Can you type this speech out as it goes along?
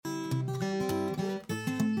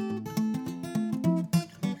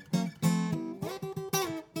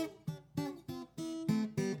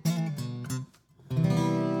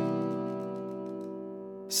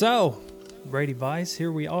So, Brady Vice,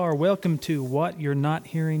 here we are. Welcome to What You're Not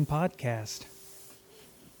Hearing podcast.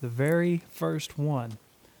 The very first one.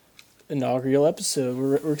 Inaugural episode.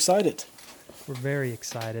 We're excited. We're very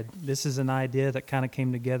excited. This is an idea that kind of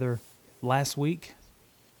came together last week.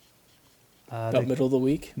 About middle of the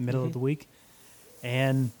week. Middle of the week.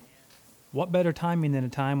 And what better timing than a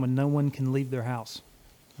time when no one can leave their house,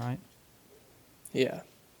 right? Yeah.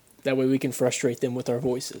 That way we can frustrate them with our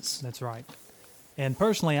voices. That's right. And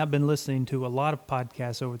personally, I've been listening to a lot of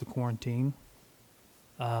podcasts over the quarantine.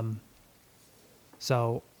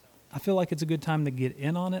 So I feel like it's a good time to get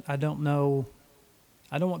in on it. I don't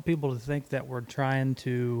want people to think that we're trying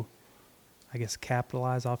to,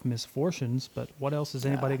 capitalize off misfortunes, but what else is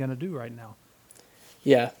anybody going to do right now?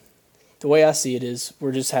 Yeah. The way I see it is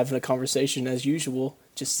we're just having a conversation as usual,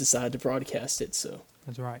 just decide to broadcast it, so.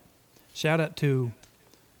 That's right. Shout out to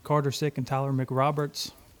Carter Sick and Tyler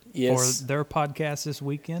McRoberts for their podcast this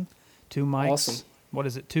weekend. 2 mics. Awesome. What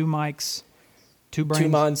is it? 2 mics, 2 brains? 2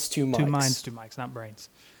 minds, 2 mics. 2 minds, 2 mics, not brains.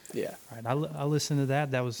 Yeah. Right. I listened to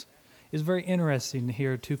that. It was very interesting to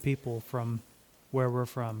hear two people from where we're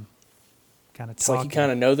from kind of talking. It's like you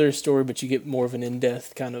kind of know their story, but you get more of an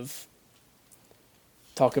in-depth kind of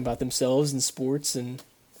talking about themselves and sports, and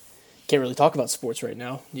can't really talk about sports right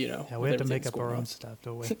now, Yeah, we have to make up our own stuff,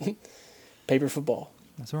 don't we? Paper football.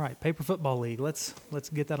 That's right. Paper Football League. Let's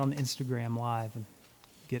get that on Instagram Live and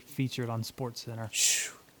get featured on Sports Center.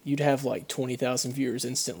 You'd have like 20,000 viewers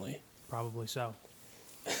instantly. Probably so.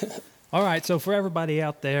 All right, so for everybody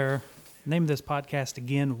out there, name of this podcast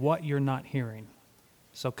again, What You're Not Hearing.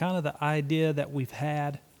 So kind of the idea that we've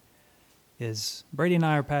had is Brady and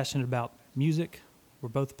I are passionate about music. We're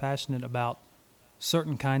both passionate about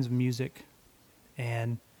certain kinds of music.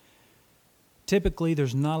 And typically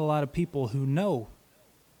there's not a lot of people who know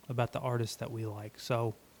about the artists that we like.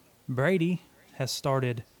 So Brady has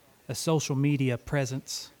started a social media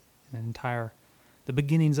presence, the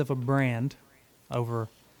beginnings of a brand over,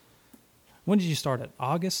 when did you start it?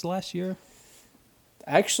 August last year?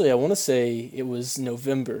 Actually, I want to say it was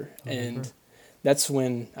November, and that's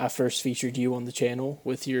when I first featured you on the channel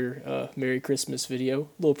with your Merry Christmas video.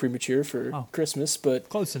 A little premature for Christmas, but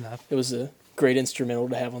close enough. It was a great instrumental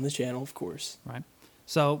to have on the channel, of course. Right.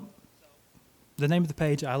 So the name of the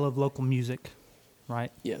page, I Love Local Music,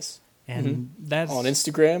 right? Yes. And that's on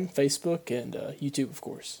Instagram, Facebook, and YouTube, of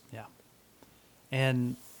course. Yeah.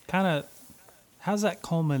 And kind of, how's that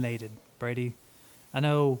culminated, Brady? I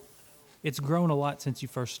know it's grown a lot since you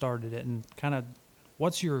first started it, and kind of,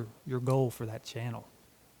 what's your goal for that channel?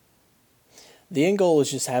 The end goal is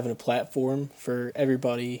just having a platform for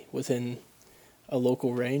everybody within a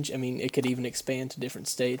local range. I mean, it could even expand to different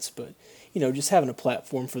states, but, just having a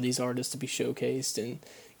platform for these artists to be showcased and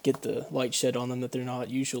get the light shed on them that they're not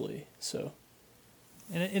usually, so.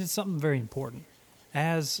 And it's something very important.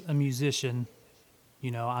 As a musician,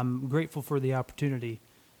 I'm grateful for the opportunity,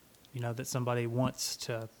 that somebody wants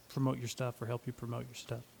to promote your stuff or help you promote your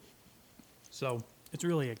stuff. So it's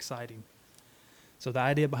really exciting. So the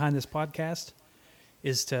idea behind this podcast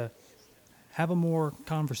is to have a more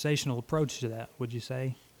conversational approach to that, would you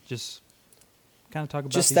say? Just kind of talk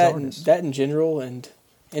about these artists. That in general, and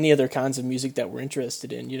any other kinds of music that we're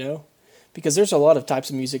interested in, because there's a lot of types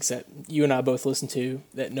of music that you and I both listen to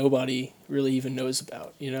that nobody really even knows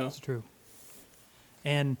about, That's true.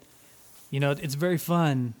 And, it's very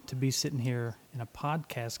fun to be sitting here in a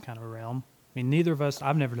podcast kind of realm. I mean, neither of us,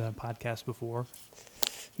 I've never done a podcast before.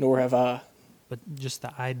 Nor have I. But just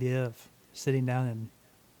the idea of sitting down and,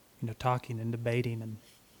 talking and debating and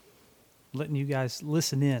letting you guys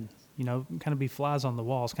listen in, kind of be flies on the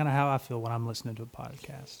wall. It's kind of how I feel when I'm listening to a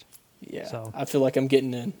podcast. Yeah, so, I feel like I'm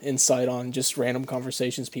getting an insight on just random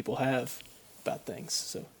conversations people have about things.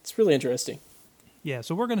 So it's really interesting. Yeah,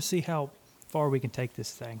 so we're going to see how far we can take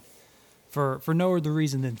this thing for no other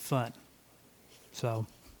reason than fun. So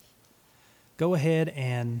go ahead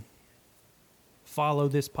and follow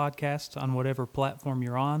this podcast on whatever platform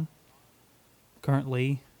you're on.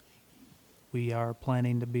 Currently, we are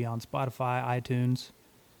planning to be on Spotify, iTunes,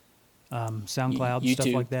 SoundCloud, YouTube.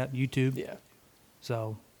 Stuff like that, YouTube. Yeah.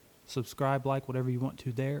 So subscribe, like, whatever you want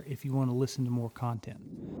to there if you want to listen to more content.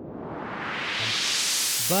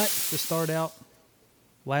 But to start out,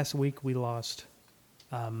 last week we lost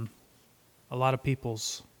a lot of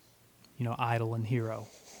people's, idol and hero,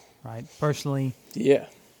 right? Personally, yeah,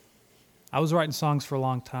 I was writing songs for a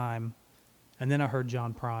long time, and then I heard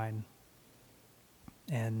John Prine.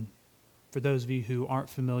 And for those of you who aren't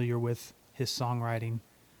familiar with his songwriting,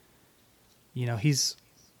 he's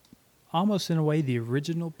almost in a way the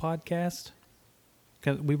original podcast.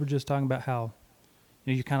 'Cause we were just talking about how,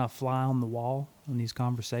 You kind of fly on the wall in these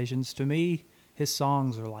conversations. To me, his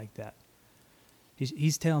songs are like that.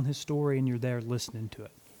 He's telling his story, and you're there listening to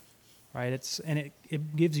it, right?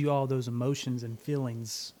 It gives you all those emotions and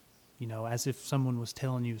feelings, as if someone was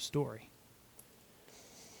telling you a story.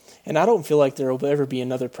 And I don't feel like there will ever be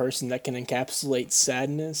another person that can encapsulate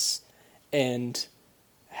sadness and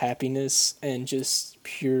happiness and just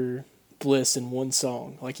pure bliss in one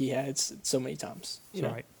song like he had so many times.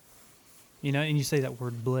 Right. And you say that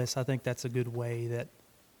word bliss. I think that's a good way that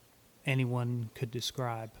anyone could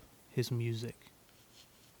describe his music.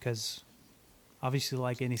 Because obviously,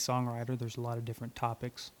 like any songwriter, there's a lot of different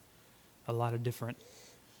topics, a lot of different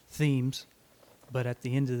themes. But at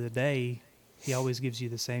the end of the day, he always gives you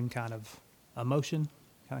the same kind of emotion,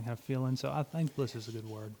 kind of feeling. So I think bliss is a good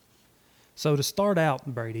word. So to start out,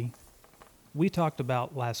 Brady, we talked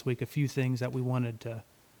about last week a few things that we wanted to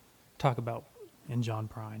talk about in John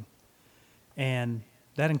Prine. And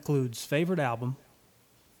that includes favorite album,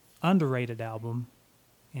 underrated album,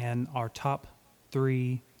 and our top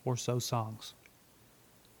 3 or so songs.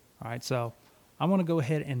 All right, so I want to go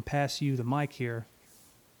ahead and pass you the mic here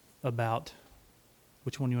about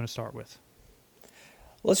which one you want to start with.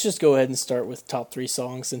 Let's just go ahead and start with top 3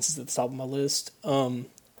 songs since it's at the top of my list.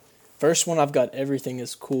 First one, I've got Everything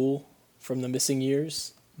Is Cool from The Missing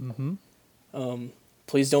Years. Mm-hmm.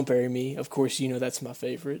 Please Don't Bury Me. Of course, that's my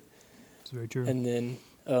favorite. It's very true. And then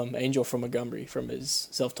Angel from Montgomery from his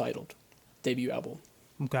self-titled debut album.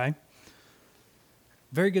 Okay.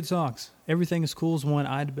 Very good songs. Everything Is Cool is one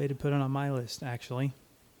I debated putting on my list, actually.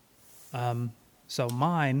 So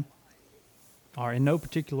mine are in no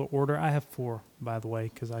particular order. I have 4, by the way,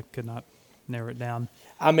 because I could not narrow it down.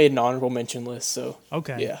 I made an honorable mention list, so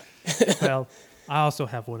okay. Yeah. Well, I also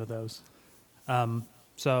have one of those.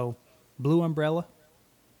 So Blue Umbrella.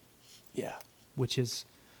 Yeah. Which is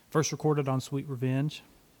first recorded on Sweet Revenge.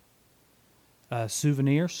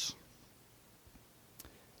 Souvenirs.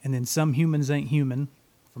 And then Some Humans Ain't Human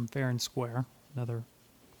from Fair and Square, another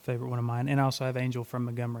favorite one of mine. And I also have Angel from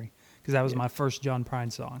Montgomery, because that was my first John Prine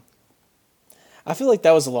song. I feel like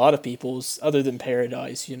that was a lot of people's, other than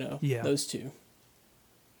Paradise, Yeah. those two.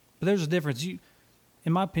 But there's a difference.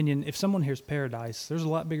 In my opinion, if someone hears Paradise, there's a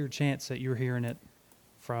lot bigger chance that you're hearing it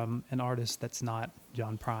from an artist that's not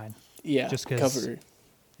John Prine. Yeah, just because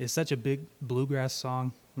it's such a big bluegrass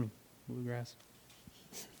song. Bluegrass.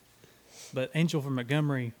 But Angel from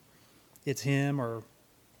Montgomery, it's him or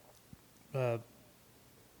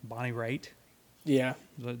Bonnie Raitt. Yeah.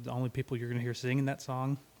 The only people you're going to hear singing that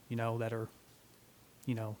song, that are,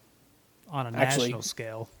 on a national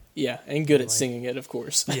scale. Yeah, and good at singing it, of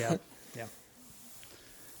course. Yeah.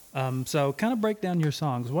 So kind of break down your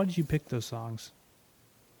songs. Why did you pick those songs?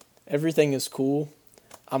 Everything Is Cool.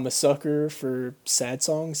 I'm a sucker for sad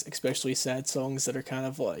songs, especially sad songs that are kind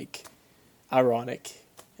of like ironic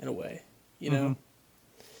in a way, Mm-hmm.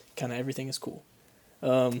 Kind of Everything Is Cool.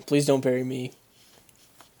 Please Don't Bury Me.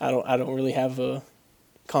 I don't really have a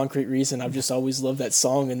concrete reason. I've just always loved that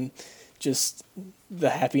song and just the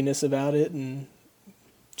happiness about it, and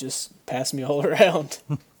just passed me all around.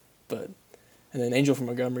 And then Angel from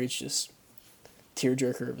Montgomery, it's just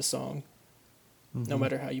tearjerker of a song, no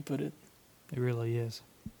matter how you put it. It really is.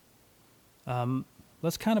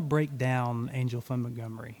 Let's kind of break down Angel from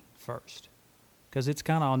Montgomery first, because it's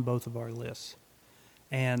kind of on both of our lists.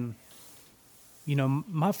 And,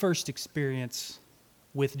 my first experience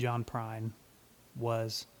with John Prine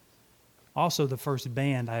was also the first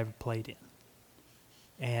band I ever played in.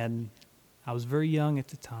 And I was very young at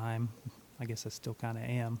the time. I guess I still kind of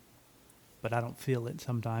am, but I don't feel it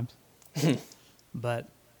sometimes. But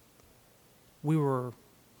we were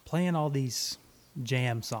playing all these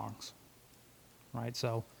jam songs, right?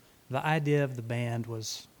 So the idea of the band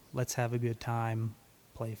was, let's have a good time,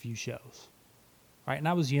 play a few shows, right? And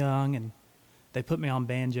I was young, and they put me on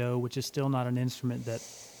banjo, which is still not an instrument that,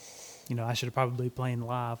 I should have probably been playing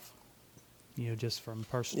live, just from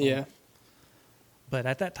personal. Yeah. But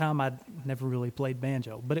at that time, I'd never really played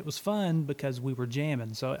banjo. But it was fun because we were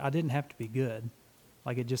jamming, so I didn't have to be good.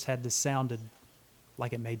 Like, it just had this sounded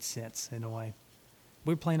like it made sense in a way.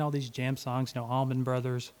 We were playing all these jam songs, Allman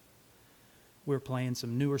Brothers. We were playing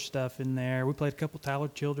some newer stuff in there. We played a couple Tyler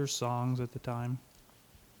Childers songs at the time.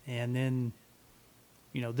 And then,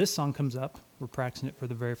 this song comes up. We're practicing it for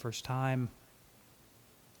the very first time.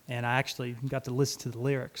 And I actually got to listen to the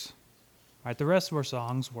lyrics. Right, the rest of our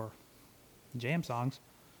songs were jam songs,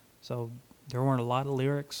 so there weren't a lot of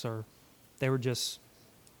lyrics, or they were just,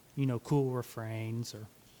 cool refrains or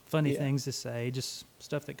funny things to say, just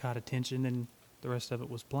stuff that caught attention, and the rest of it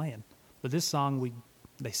was playing. But this song,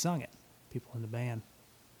 they sung it, people in the band.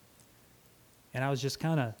 And I was just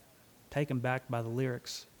kind of taken back by the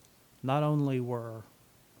lyrics. Not only were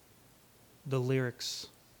the lyrics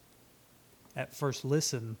at first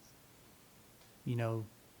listen,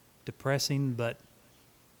 depressing, but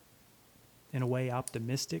in a way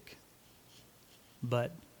optimistic,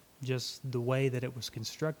 but just the way that it was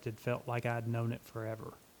constructed felt like I'd known it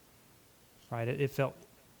forever, right? It felt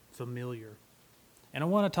familiar. And I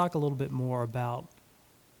want to talk a little bit more about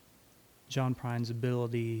John Prine's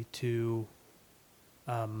ability to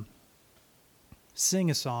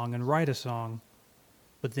sing a song and write a song,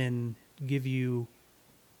 but then give you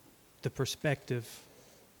the perspective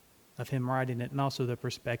of him writing it and also the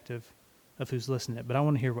perspective of who's listening to it. But I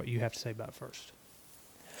want to hear what you have to say about it first.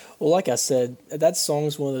 Well, like I said, that song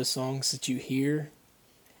is one of those songs that you hear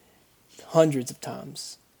hundreds of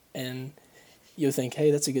times, and you'll think,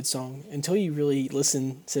 hey, that's a good song. Until you really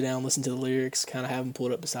sit down, listen to the lyrics, kind of have them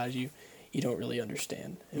pulled up beside you, you don't really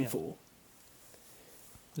understand in full.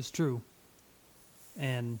 It's true.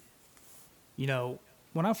 And,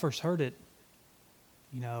 when I first heard it,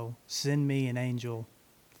 send me an angel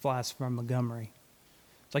flies from Montgomery.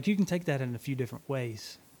 It's like you can take that in a few different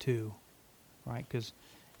ways, too, right? Because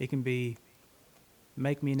it can be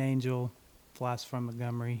make me an angel flies from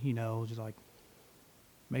Montgomery, just like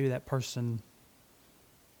maybe that person,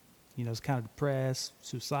 is kind of depressed,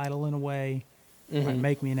 suicidal in a way. Mm-hmm. Right?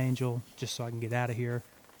 Make me an angel just so I can get out of here.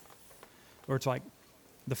 Or it's like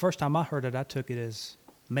the first time I heard it, I took it as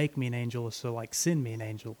make me an angel, so like send me an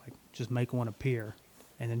angel, like just make one appear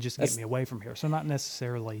and then just get me away from here. So not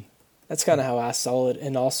necessarily. That's kind of how I saw it,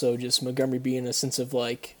 and also just Montgomery being a sense of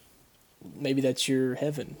like, maybe that's your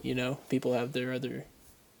heaven, People have their other...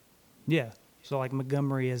 Yeah, so like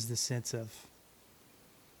Montgomery is the sense of,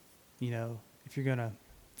 if you're going to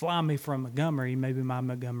fly me from Montgomery, maybe my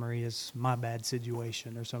Montgomery is my bad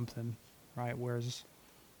situation or something, right? Whereas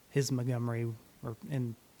his Montgomery, or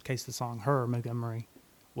in case the song, her Montgomery,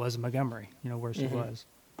 was Montgomery, where she was.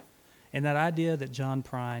 And that idea that John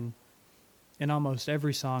Prine, in almost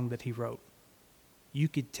every song that he wrote, you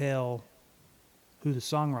could tell who the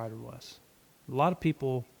songwriter was. A lot of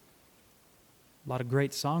people, a lot of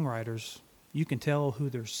great songwriters, you can tell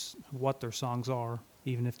what their songs are,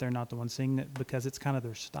 even if they're not the one singing it, because it's kind of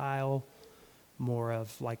their style, more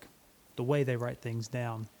of like the way they write things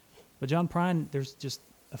down. But John Prine, there's just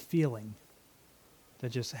a feeling that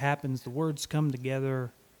just happens. The words come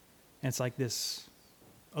together, and it's like this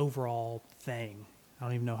overall thing. I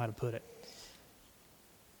don't even know how to put it.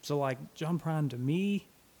 So like John Prine, to me,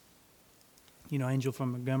 Angel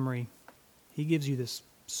from Montgomery, he gives you this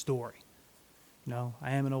story.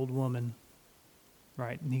 I am an old woman,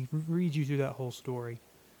 right? And he reads you through that whole story.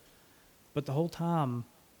 But the whole time,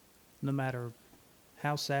 no matter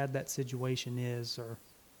how sad that situation is, or,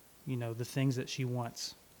 the things that she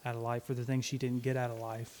wants out of life or the things she didn't get out of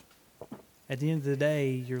life, at the end of the day,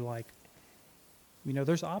 you're like,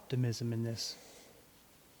 there's optimism in this.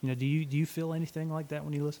 Do you feel anything like that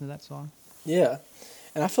when you listen to that song? Yeah,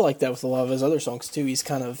 and I feel like that with a lot of his other songs too. He's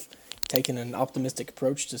kind of taken an optimistic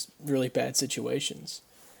approach to really bad situations.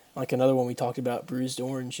 Like another one we talked about, Bruised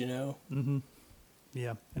Orange, Mm-hmm.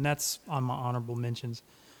 Yeah, and that's on my honorable mentions.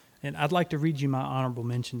 And I'd like to read you my honorable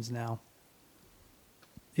mentions now.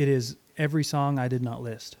 It is Every Song I Did Not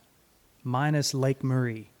List, minus Lake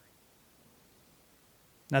Murray.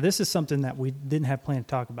 Now, this is something that we didn't have planned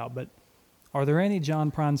to talk about, but are there any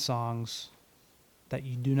John Prine songs that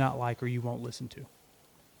you do not like or you won't listen to?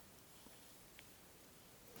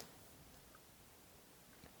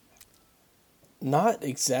 Not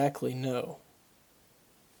exactly, no.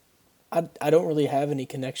 I don't really have any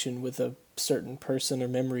connection with a certain person or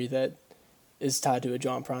memory that is tied to a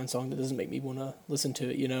John Prine song that doesn't make me want to listen to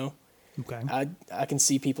it, Okay. I can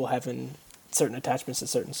see people having certain attachments to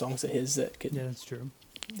certain songs of his that could... Yeah, that's true.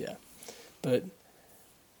 Yeah. But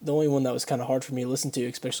the only one that was kind of hard for me to listen to,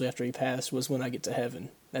 especially after he passed, was When I Get to Heaven.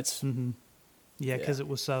 That's... Mm-hmm. Yeah, because it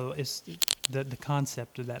was so... It's the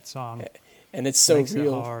concept of that song. And it's so makes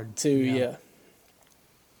real, it hard. too, yeah.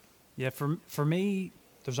 Yeah, for me,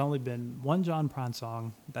 there's only been one John Prine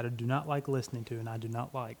song that I do not like listening to, and I do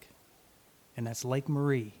not like, and that's Lake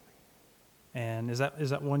Marie. And is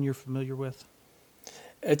that one you're familiar with?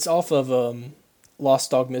 It's off of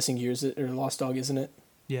Lost Dog Missing Years, or Lost Dog, isn't it?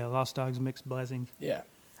 Yeah, Lost Dog's Mixed Blessings. Yeah.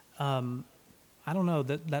 I don't know,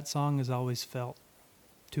 that song has always felt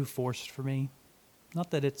too forced for me. Not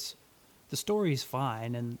that the story's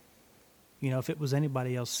fine, and if it was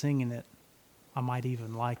anybody else singing it, I might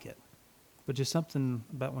even like it. But just something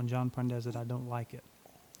about when John Prine does it, I don't like it.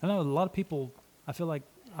 I know a lot of people, I feel like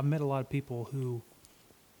I've met a lot of people who,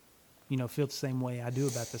 feel the same way I do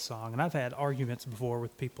about this song. And I've had arguments before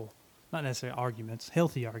with people not necessarily arguments,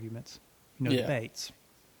 healthy arguments, Yeah. debates.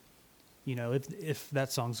 If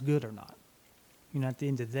that song's good or not. At the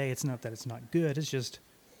end of the day, it's not that it's not good. It's just,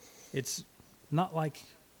 it's not like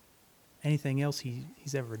anything else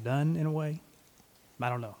he's ever done in a way. I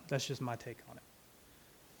don't know. That's just my take on it.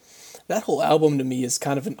 That whole album to me is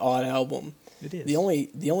kind of an odd album. It is. The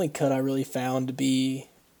only cut I really found to be,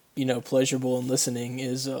 pleasurable in listening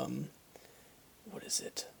is what is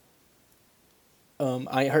it?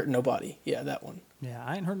 I Ain't Hurt Nobody. Yeah, that one. Yeah,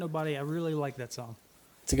 I Ain't Hurt Nobody. I really like that song.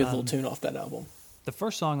 It's a good little tune off that album. The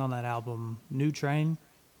first song on that album, New Train,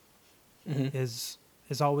 is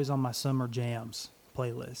always on my summer jams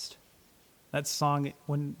playlist. That song,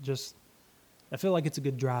 I feel like it's a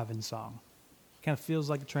good driving song. Kind of feels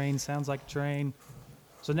like a train, sounds like a train.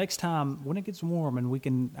 So next time, when it gets warm and we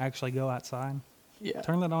can actually go outside,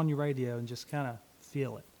 turn that on your radio and just kind of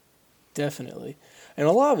feel it. Definitely. And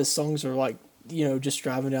a lot of his songs are like, just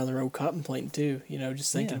driving down the road contemplating too,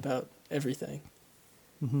 just thinking about everything.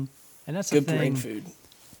 Mm-hmm. And that's good the thing. brain food.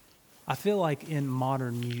 I feel like in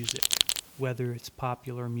modern music, whether it's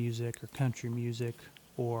popular music or country music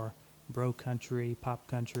or bro country, pop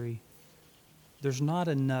country, there's not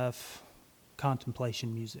enough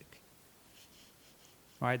contemplation music.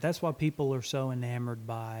 All right, that's why people are so enamored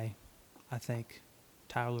by, I think,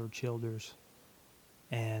 Tyler Childers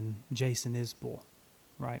and Jason Isbell,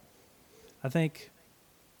 right? I think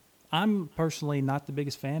I'm personally not the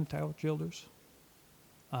biggest fan of Tyler Childers,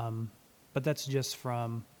 but that's just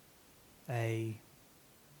from a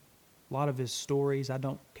lot of his stories I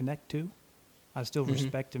don't connect to. I still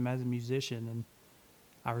respect him as a musician, and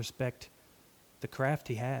I respect the craft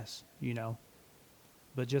he has,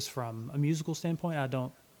 But just from a musical standpoint, I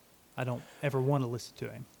don't ever want to listen to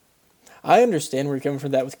him. I understand where you're coming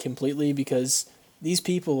from that with completely, because these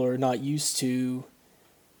people are not used to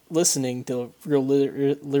listening to real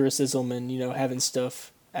lyricism and, having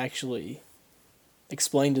stuff actually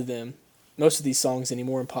explained to them. Most of these songs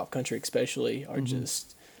anymore in pop country especially are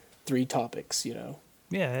just three topics,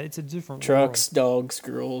 Yeah, it's a different trucks, world. dogs,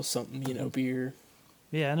 girls, something, beer.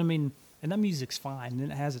 Yeah, and that music's fine,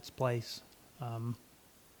 and it has its place. I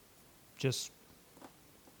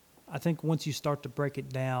think once you start to break it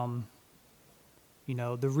down,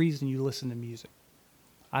 the reason you listen to music.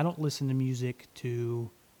 I don't listen to music to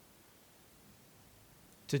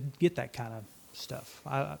get that kind of stuff.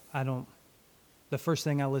 I don't. The first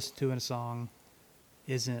thing I listen to in a song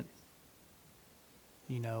isn't,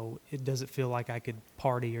 it doesn't feel like I could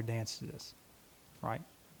party or dance to this, right?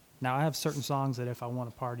 Now, I have certain songs that if I want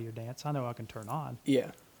to party or dance, I know I can turn on.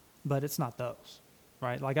 Yeah. But it's not those,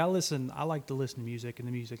 right? Like I like to listen to music, and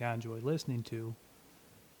the music I enjoy listening to,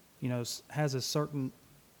 has a certain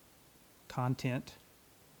content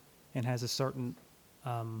and has a certain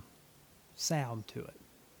sound to it,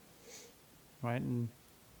 right? And,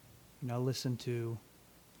 I listen to,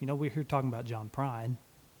 we're here talking about John Prine,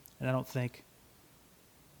 and I don't think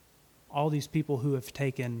all these people who have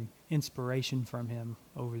taken inspiration from him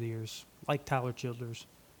over the years, like Tyler Childers,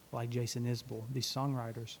 like Jason Isbell, these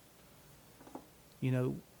songwriters,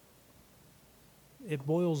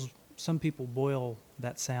 some people boil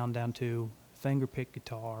that sound down to finger-picked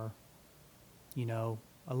guitar,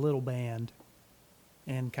 a little band,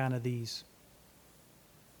 and kind of these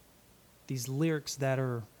lyrics that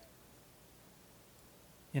are,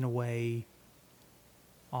 in a way,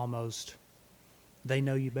 almost, they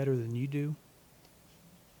know you better than you do.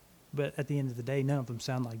 But at the end of the day, none of them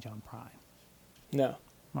sound like John Prine. No.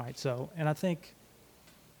 Right, so, and I think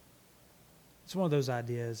it's one of those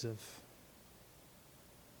ideas of,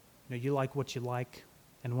 you like what you like,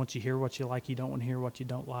 and once you hear what you like, you don't want to hear what you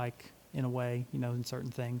don't like, in a way, in certain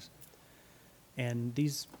things. And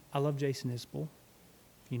I love Jason Isbell,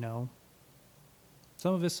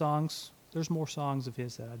 Some of his songs, there's more songs of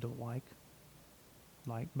his that I don't like,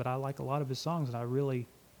 but I like a lot of his songs, and I really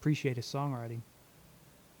appreciate his songwriting.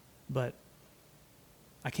 But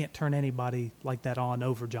I can't turn anybody like that on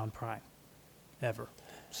over John Prine, ever.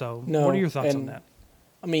 So, what are your thoughts on that?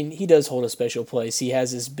 I mean, he does hold a special place. He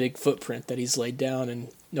has this big footprint that he's laid down, and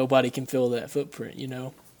nobody can fill that footprint,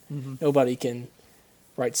 Nobody can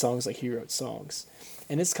write songs like he wrote songs.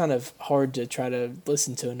 And it's kind of hard to try to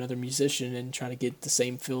listen to another musician and try to get the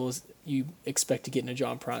same feel as you expect to get in a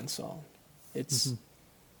John Prine song. It's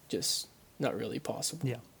just not really possible.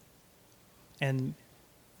 Yeah. And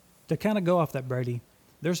to kind of go off that, Brady,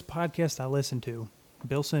 there's a podcast I listen to,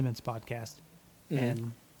 Bill Simmons' podcast.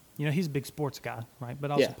 And, he's a big sports guy, right?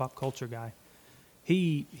 But also pop culture guy.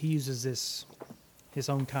 He uses his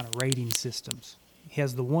own kind of rating systems. He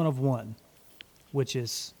has the 1 of 1, which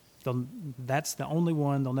is that's the only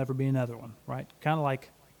one. There'll never be another one, right? Kind of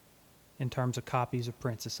like in terms of copies or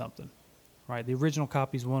prints of something, right? The original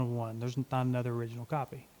copy is one of one. There's not another original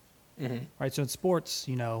copy, right? So in sports,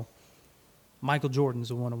 Michael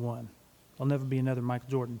Jordan's a one of one. There'll never be another Michael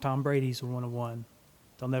Jordan. Tom Brady's a one of one.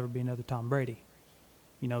 There'll never be another Tom Brady.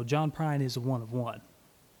 John Prine is a one of one,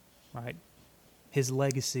 right? His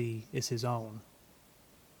legacy is his own.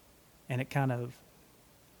 And it kind of,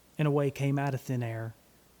 in a way, came out of thin air,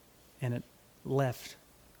 and it left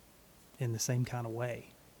in the same kind of way.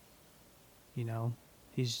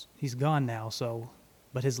 He's gone now,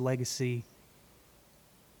 but his legacy,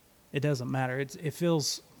 it doesn't matter. It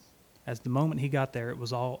feels, as the moment he got there, it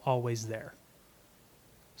was always there.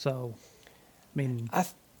 So, I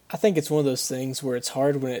think it's one of those things where it's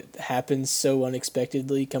hard when it happens so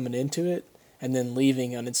unexpectedly coming into it and then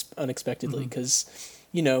leaving unexpectedly because,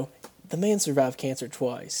 the man survived cancer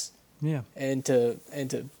twice. Yeah. And to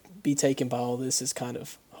be taken by all this is kind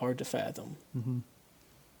of hard to fathom. Mm-hmm.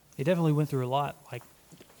 He definitely went through a lot, like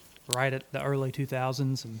right at the early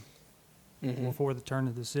 2000s and before the turn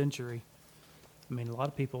of the century. A lot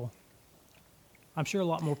of people, I'm sure a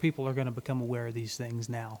lot more people are going to become aware of these things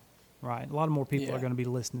now, right? A lot of more people are going to be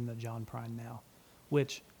listening to John Prine now,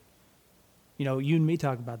 which, you and me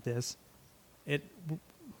talk about this.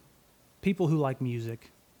 People who like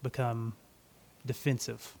music become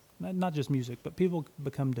defensive. Not just music, but people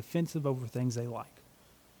become defensive over things they like.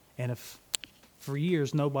 And if for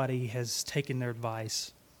years nobody has taken their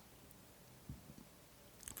advice,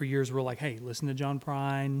 for years we're like, hey, listen to John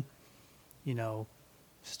Prine,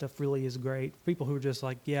 stuff really is great. People who are just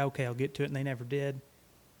like, yeah, okay, I'll get to it, and they never did.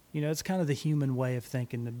 It's kind of the human way of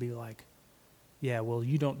thinking to be like, yeah, well,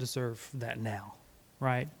 you don't deserve that now,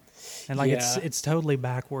 right? And it's totally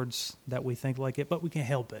backwards that we think like it, but we can't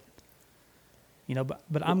help it.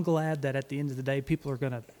 But I'm glad that at the end of the day,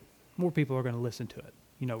 more people are gonna listen to it.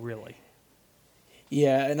 Really.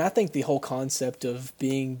 Yeah, and I think the whole concept of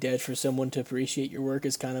being dead for someone to appreciate your work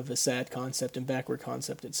is kind of a sad concept and backward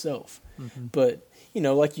concept itself. Mm-hmm. But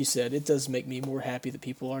like you said, it does make me more happy that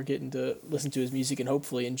people are getting to listen to his music and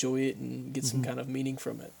hopefully enjoy it and get some kind of meaning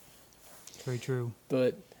from it. Very true.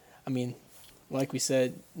 But like we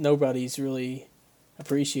said, nobody's really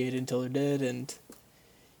appreciated until they're dead, and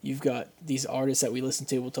you've got these artists that we listen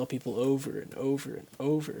to will tell people over and over and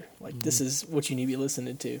over, like, this is what you need to be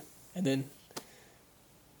listening to. And then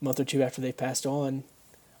a month or two after they passed on,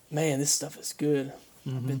 man, this stuff is good.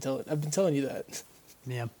 I've been telling you that.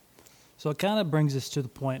 Yeah. So it kind of brings us to the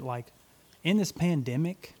point, like, in this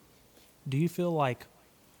pandemic, do you feel like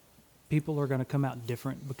people are going to come out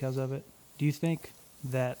different because of it? Do you think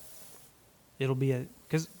that it'll be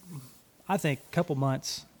because I think a couple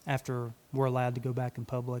months after we're allowed to go back in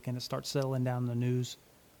public and it starts settling down in the news,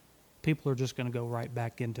 people are just going to go right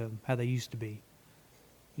back into how they used to be.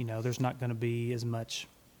 There's not going to be as much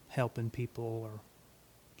helping people or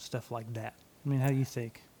stuff like that. How do you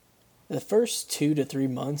think? The first 2 to 3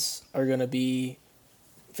 months are going to be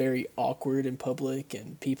very awkward in public,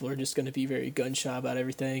 and people are just going to be very gun-shy about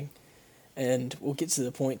everything. And we'll get to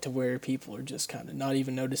the point to where people are just kind of not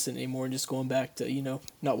even noticing anymore and just going back to,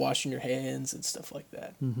 not washing your hands and stuff like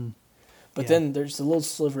that. Mm-hmm. But then there's a little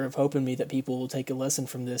sliver of hope in me that people will take a lesson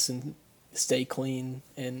from this and stay clean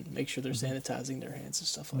and make sure they're sanitizing their hands and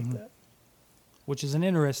stuff like that. Which is an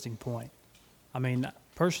interesting point.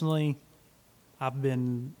 Personally, I've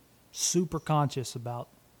been super conscious about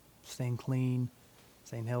staying clean,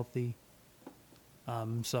 staying healthy.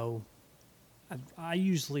 So I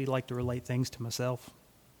usually like to relate things to myself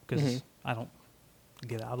because I don't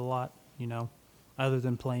get out a lot, other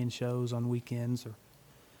than playing shows on weekends or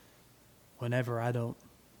whenever. I don't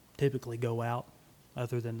typically go out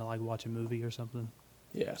other than to watch a movie or something.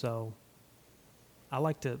 Yeah. So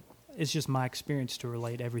it's just my experience to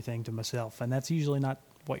relate everything to myself, and that's usually not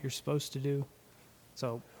what you're supposed to do.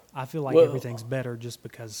 So I feel like everything's better just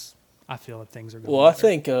because I feel that things are going better. I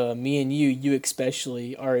think me and you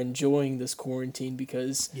especially, are enjoying this quarantine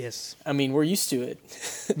because, yes, we're used to it.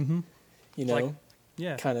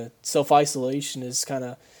 Kind of self-isolation is kind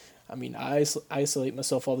of, I isolate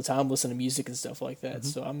myself all the time, listen to music and stuff like that.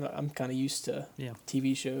 So I'm kind of used to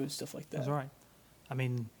TV shows, stuff like that. That's right.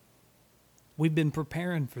 We've been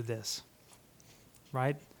preparing for this,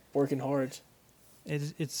 right? Working hard.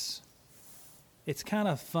 It's kind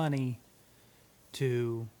of funny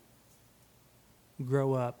to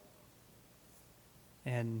grow up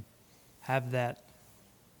and have that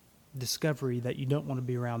discovery that you don't want to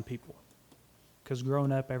be around people. Because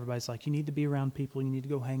growing up, everybody's like, you need to be around people, you need to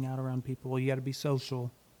go hang out around people, you got to be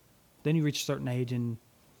social. Then you reach a certain age and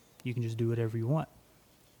you can just do whatever you want.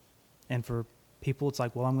 And for people, it's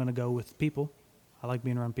like, well, I'm going to go with people. I like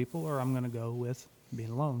being around people, or I'm going to go with being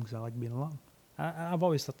alone because I like being alone. I've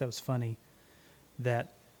always thought that was funny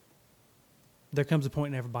that there comes a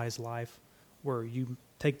point in everybody's life where you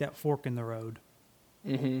take that fork in the road,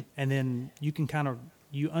 Mm-hmm. and then you can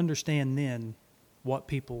you understand then what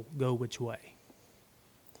people go which way.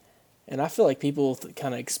 And I feel like people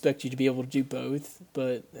kind of expect you to be able to do both,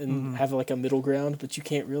 and have like a middle ground, but you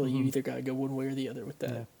can't really. You either got to go one way or the other with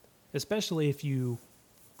that. Yeah. Especially if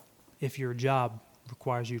your job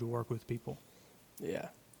requires you to work with people. Yeah.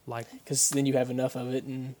 Like, Because then you have enough of it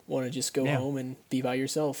and want to just go Yeah. home and be by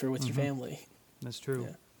yourself or with your family. that's true.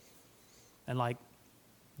 Yeah. And like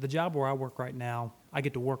the job where I work right now, I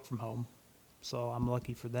get to work from home. So I'm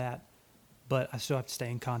lucky for that. But I still have to stay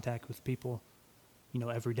in contact with people,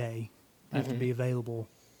 every day. I have to be available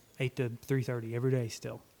 8 to 3:30 every day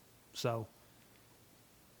still. So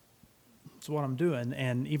it's what I'm doing.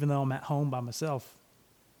 And even though I'm at home by myself,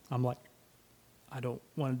 I'm like, I don't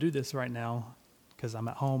want to do this right now because I'm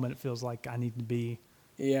at home and it feels like I need to be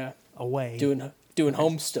Yeah. away. Doing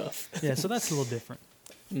home stuff. Yeah, so that's a little different.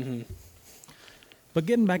 Mm-hmm. But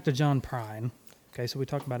getting back to John Prine, okay, so we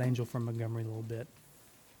talked about Angel from Montgomery a little bit.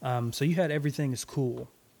 So you had Everything is Cool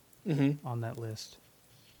on that list.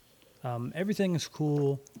 Everything is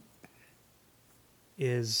Cool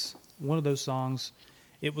is one of those songs.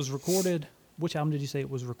 It was recorded. Which album did you say it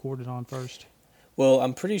was recorded on first? Well,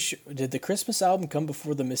 I'm pretty sure. Did the Christmas album come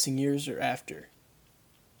before the Missing Years or after?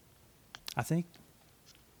 I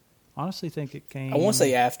honestly think it came. I want to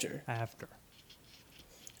say after. After.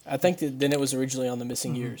 I think that then it was originally on the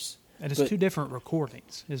Missing Years. And it's But- two different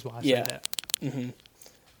recordings, is why I Yeah. say that. Mm-hmm.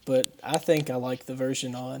 But I think I like the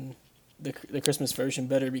version on the Christmas version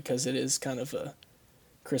better because it is kind of a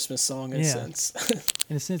Christmas song in a Yeah. sense.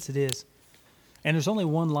 In a sense, it is. And there's only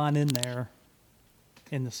one line in there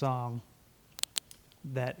in the song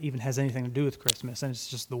that even has anything to do with Christmas, and it's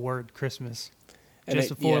just the word Christmas. And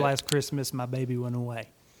Just it- before yeah. last Christmas, my baby went away.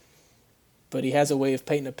 But he has a way of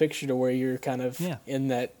painting a picture to where you're kind of Yeah. in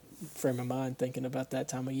that frame of mind thinking about that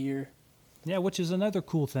time of year. Yeah, which is another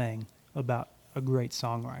cool thing about a great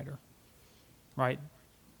songwriter, right?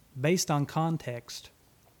 Based on context,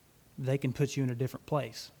 they can put you in a different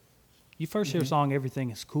place. You first hear a song, Everything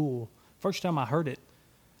is Cool. First time I heard it,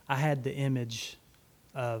 I had the image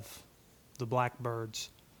of the Blackbirds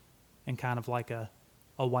and kind of like a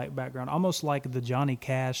white background, almost like the Johnny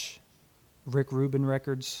Cash, Rick Rubin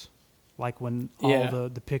records, like when Yeah. all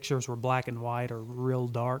the pictures were black and white or real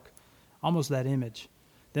dark, almost that image.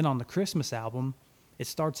 Then on the Christmas album, it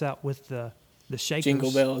starts out with the shakers,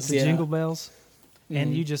 Jingle bells, the yeah. jingle bells,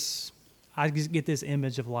 and Mhm. I just get this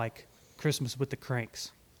image of like Christmas with the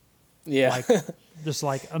Cranks, Yeah. like just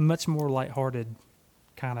like a much more lighthearted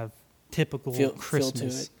kind of typical Feel to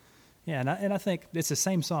Christmas. it. Yeah, and I think it's the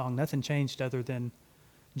same song. Nothing changed other than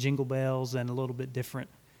jingle bells and a little bit different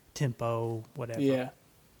tempo, whatever. Yeah.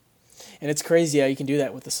 And it's crazy how you can do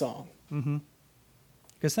that with a song. Mm-hmm.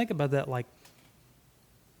 Because think about that, like,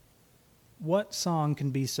 what song can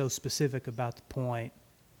be so specific about the point,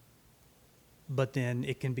 but then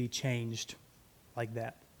it can be changed like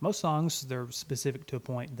that? Most songs, they're specific to a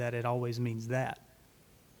point that it always means that.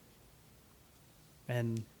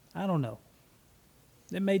 And I don't know.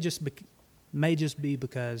 It may just be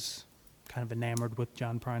because I'm kind of enamored with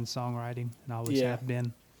John Prine's songwriting, and always Yeah. have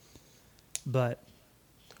been. But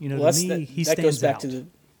to that's- me, he that stands goes back out.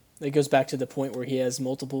 that goes back to the point where he has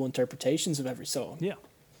multiple interpretations of every song. Yeah.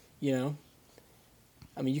 You know?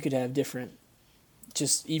 I mean, you could have different,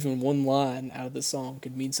 just even one line out of the song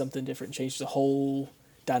could mean something different, change the whole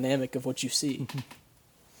dynamic of what you see.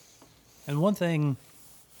 And one thing,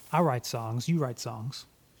 I write songs, you write songs,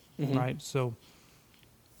 Mhm. right? So,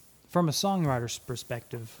 from a songwriter's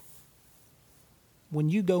perspective, when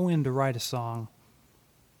you go in to write a song,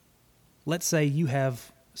 let's say you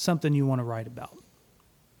have something you want to write about.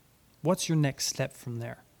 What's your next step from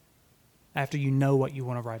there after you know what you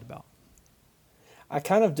want to write about? I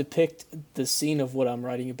kind of depict the scene of what I'm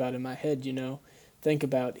writing about in my head, you know. Think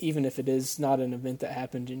about, even if it is not an event that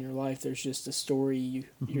happened in your life, there's just a story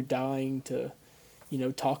you're dying to,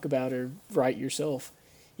 talk about or write yourself.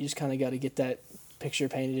 You just kind of got to get that picture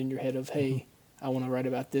painted in your head of, hey, I want to write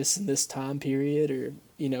about this in this time period, or,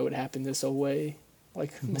 it happened this old way,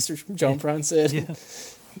 like Mr. John Prine said. Yeah.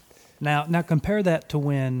 Now compare that to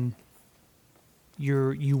when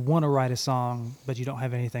you want to write a song, but you don't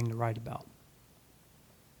have anything to write about.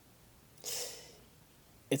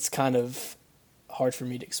 It's kind of hard for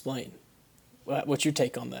me to explain. What's your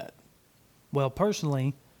take on that? Well,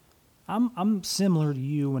 personally, I'm similar to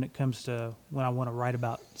you when it comes to when I want to write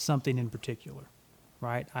about something in particular,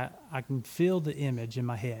 right? I can feel the image in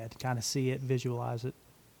my head, kind of see it, visualize it,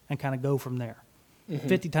 and kind of go from there.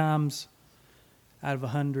 50 times out of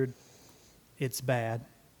 100, it's bad.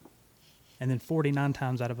 And then 49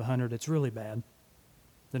 times out of 100, it's really bad.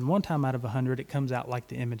 Then one time out of 100, it comes out like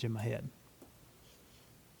the image in my head.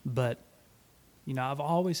 But, you know, I've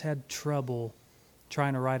always had trouble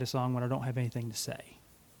trying to write a song when I don't have anything to say.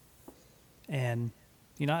 And,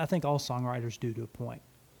 you know, I think all songwriters do to a point.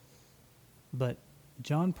 But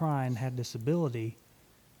John Prine had this ability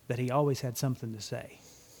that he always had something to say.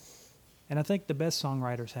 And I think the best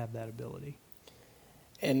songwriters have that ability.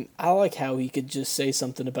 And I like how he could just say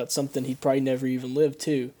something about something he'd probably never even lived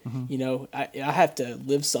too. Mm-hmm. You know, I have to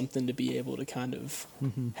live something to be able to kind of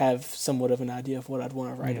have somewhat of an idea of what I'd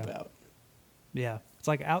want to write about. Yeah. It's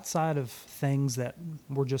like outside of things that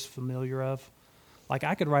we're just familiar of. Like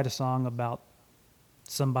I could write a song about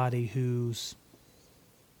somebody who's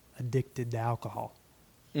addicted to alcohol,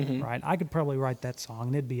 right? I could probably write that song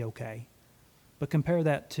and it'd be okay. But compare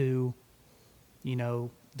that to, you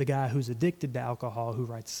know, the guy who's addicted to alcohol who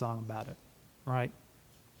writes a song about it, right?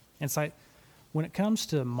 And it's like, when it comes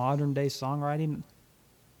to modern day songwriting,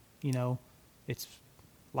 you know, it's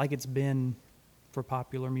like it's been for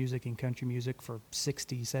popular music and country music for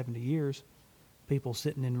 60, 70 years. People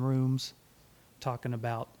sitting in rooms talking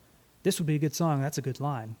about, this would be a good song, that's a good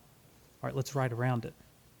line. All right, let's write around it.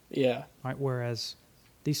 Yeah. Right, whereas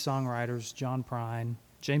these songwriters, John Prine,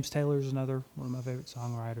 James Taylor's another one of my favorite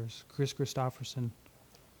songwriters, Chris Christopherson,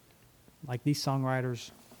 like these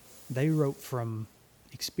songwriters, they wrote from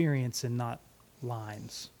experience and not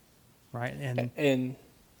lines, right? And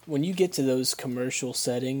when you get to those commercial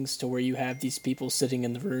settings to where you have these people sitting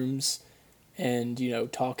in the rooms and, you know,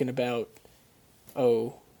 talking about,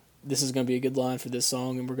 oh, this is going to be a good line for this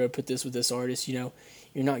song and we're going to put this with this artist, you know,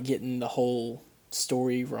 you're not getting the whole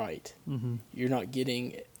story right. Mm-hmm. You're not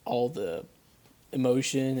getting all the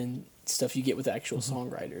emotion and stuff you get with actual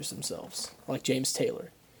songwriters themselves, like James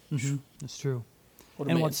Taylor. Mm-hmm. That's true. What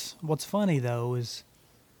a And man. what's funny though is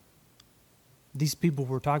these people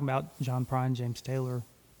we're talking about, John Prine, James Taylor,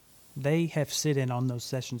 they have sit in on those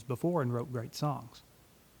sessions before and wrote great songs.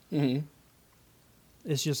 Mm-hmm.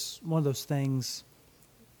 It's just one of those things.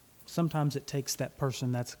 Sometimes it takes that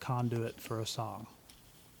person that's a conduit for a song.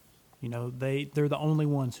 You know, they're the only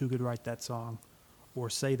ones who could write that song or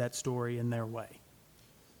say that story in their way.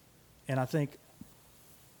 And I think,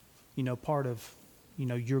 you know, part of, you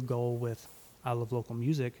know, your goal with I Love Local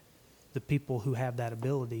Music, the people who have that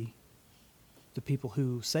ability, the people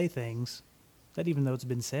who say things that even though it's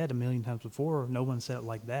been said a million times before, no one said it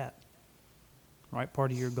like that. Right?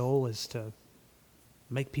 Part of your goal is to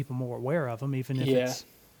make people more aware of them, even if it's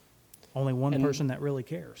only one person that really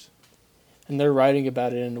cares. And they're writing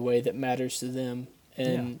about it in a way that matters to them,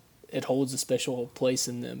 and it holds a special place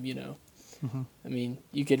in them, you know. Mm-hmm. I mean,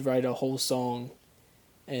 you could write a whole song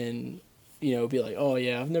and, you know, be like, oh,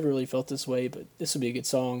 yeah, I've never really felt this way, but this would be a good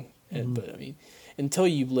song. And, but, I mean, until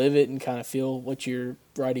you live it and kind of feel what you're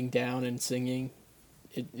writing down and singing,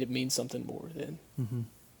 it means something more then. Mm-hmm.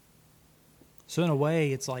 So in a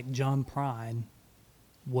way, it's like John Prine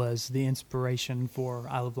was the inspiration for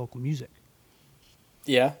I Love Local Music.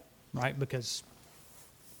 Yeah. Right? Because,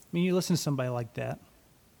 I mean, you listen to somebody like that,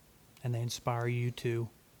 and they inspire you to,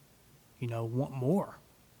 you know, want more.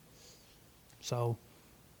 So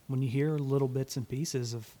when you hear little bits and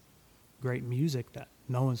pieces of great music that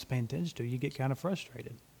no one's paying attention to, you get kind of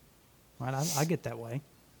frustrated. Right? I get that way.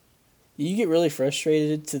 You get really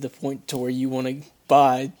frustrated to the point to where you want to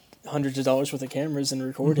buy hundreds of dollars worth of cameras and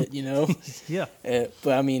record it, you know? Yeah.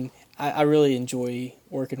 But, I mean, I really enjoy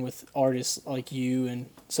working with artists like you and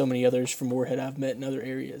so many others from Moorhead I've met in other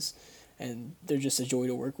areas. And they're just a joy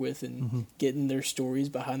to work with, and getting their stories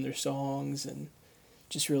behind their songs and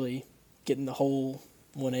just really getting the whole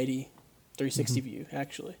 180, 360 view,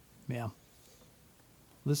 actually. Yeah.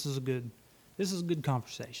 This is a good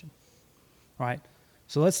conversation. Right?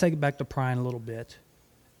 So let's take it back to Prine a little bit.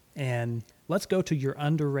 And let's go to your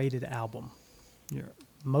underrated album. Your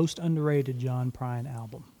most underrated John Prine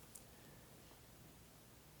album.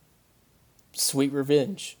 Sweet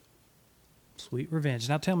Revenge. Sweet Revenge.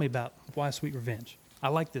 Now tell me about why Sweet Revenge. I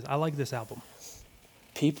like this. I like this album.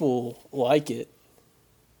 People like it,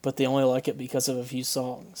 but they only like it because of a few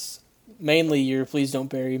songs. Mainly your Please Don't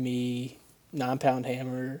Bury Me, 9 Pound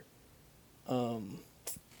Hammer, trying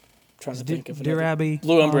to think of Dear another. Abby.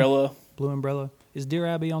 Blue Umbrella. Blue Umbrella. Is Dear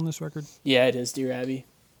Abby on this record? Yeah, it is, Dear Abby.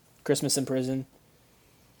 Christmas in Prison.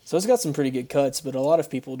 So it's got some pretty good cuts, but a lot of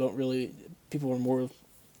people people are more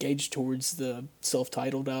gauged towards the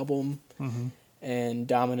self-titled album and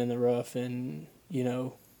Diamond in the Rough and, you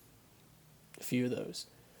know, a few of those.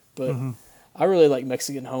 But I really like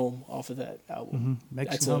Mexican Home off of that album.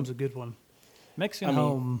 Mexican Home's a good one. Mexican I mean-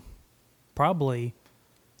 Home, probably,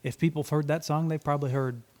 if people have heard that song, they've probably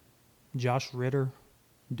heard Josh Ritter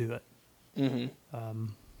do it. Mm-hmm.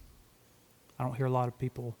 I don't hear a lot of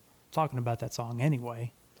people talking about that song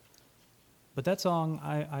anyway. But that song,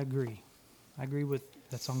 I agree. I agree with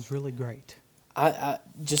that song's really great. I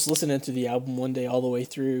just listening to the album one day all the way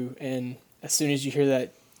through, and as soon as you hear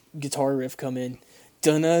that guitar riff come in,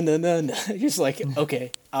 dun dun dun dun, you're just like,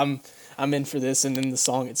 okay, I'm in for this, and then the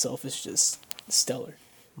song itself is just stellar.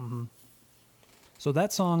 So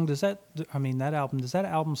that song, that album, does that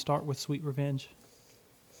album start with Sweet Revenge?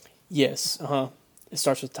 Yes, it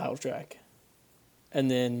starts with the title track, and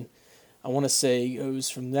then I want to say it goes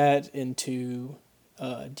from that into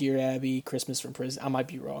Dear Abby, Christmas from Prison. I might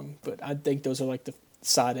be wrong, but I think those are like the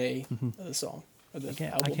side A of the song. Of the I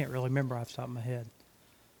album. can't really remember off the top of my head.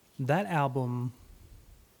 That album,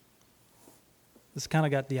 it's kind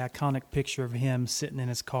of got the iconic picture of him sitting in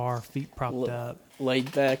his car, feet propped up.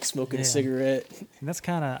 Laid back, smoking a Yeah. cigarette. And that's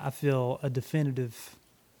kind of, I feel, a definitive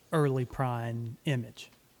early Prine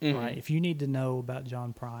image. Mhm. Right? If you need to know about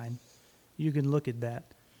John Prine, you can look at that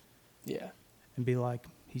Yeah. and be like,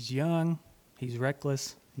 he's young, he's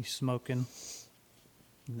reckless, he's smoking,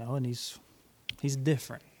 and he's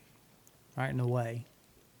different, right, in a way.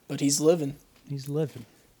 But he's living. He's living,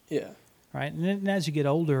 Yeah. right? And then as you get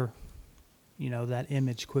older, that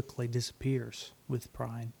image quickly disappears with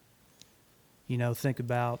Prine. Think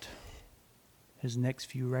about his next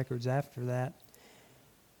few records after that.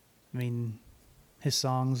 I mean, his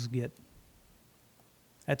songs get,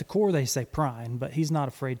 at the core they say Prine, but he's not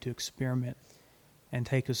afraid to experiment and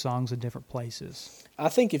take his songs in different places. I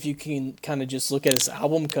think if you can kind of just look at his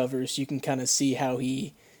album covers, you can kind of see how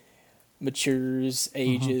he matures,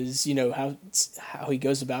 ages, how he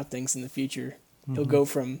goes about things in the future. He'll go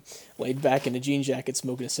from laid back in a jean jacket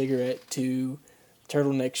smoking a cigarette to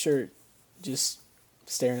turtleneck shirt just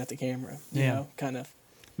staring at the camera, you Yeah. know, kind of.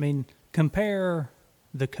 I mean, compare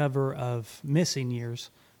the cover of Missing Years,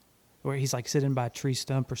 where he's like sitting by a tree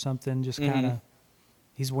stump or something, just kind of,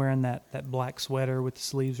 he's wearing that black sweater with the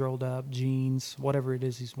sleeves rolled up, jeans, whatever it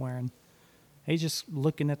is he's wearing. He's just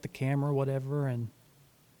looking at the camera, whatever, and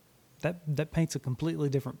that paints a completely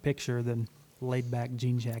different picture than laid back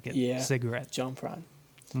jean jacket, cigarette. John Prine.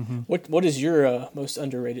 What is your most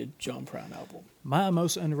underrated John Prine album? My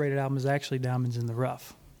most underrated album is actually Diamonds in the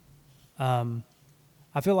Rough.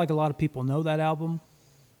 I feel like a lot of people know that album,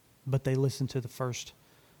 but they listen to the first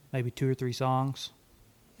maybe 2 or 3 songs,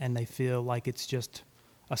 and they feel like it's just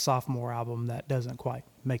a sophomore album that doesn't quite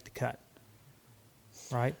make the cut.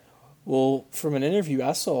 Right? Well, from an interview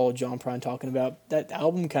I saw John Prine talking about, that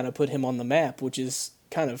album kind of put him on the map, which is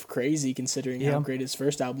kind of crazy considering how great his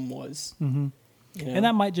first album was. Mm-hmm. You know? And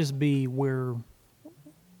that might just be where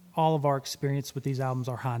all of our experience with these albums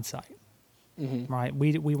are hindsight. Right?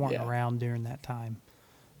 We weren't around during that time.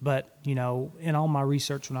 But, in all my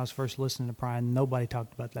research when I was first listening to Prine, nobody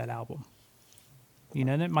talked about that album.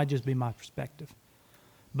 And it might just be my perspective.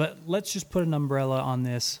 But let's just put an umbrella on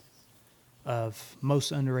this of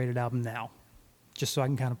most underrated album now, just so I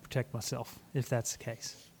can kind of protect myself if that's the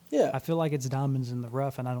case. Yeah. I feel like it's Diamonds in the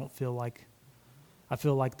Rough, and I feel like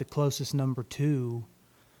the closest number 2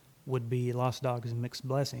 would be Lost Dogs and Mixed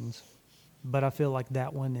Blessings. But I feel like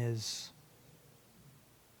that one is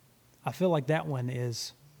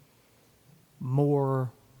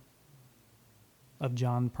more of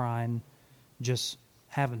John Prine just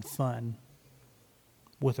having fun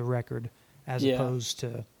with a record as opposed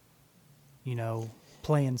to,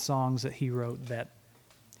 playing songs that he wrote that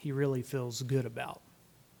he really feels good about.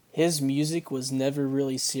 His music was never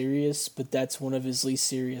really serious, but that's one of his least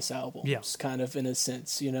serious albums, kind of in a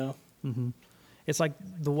sense, Mm-hmm. It's like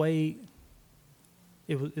the way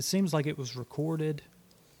it seems like it was recorded,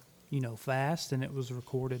 fast, and it was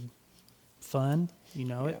recorded fun.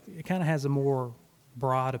 It kind of has a more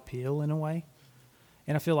broad appeal in a way.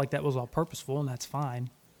 And I feel like that was all purposeful, and that's fine.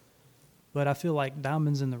 But I feel like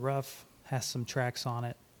Diamonds in the Rough has some tracks on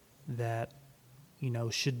it that,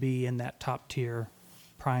 should be in that top tier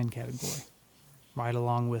Prine category, right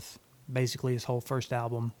along with basically his whole first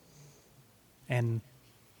album and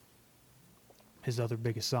his other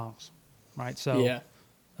biggest songs, right? So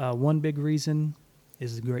one big reason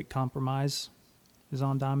is The Great Compromise is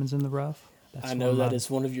on Diamonds in the Rough. I know that is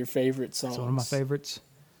one of your favorite songs. It's one of my favorites.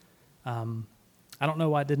 I don't know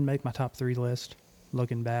why it didn't make my top 3 list,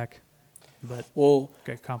 looking back, but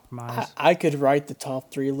Great Compromise. I could write the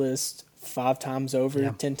top 3 list 5 times over,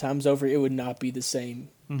 10 times over. It would not be the same.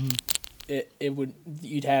 It would.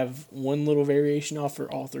 You'd have one little variation off,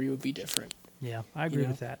 or all 3 would be different. Yeah, I agree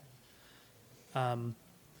with that.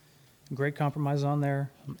 Great Compromise on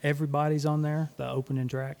there. Everybody's on there, the opening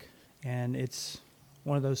track. And it's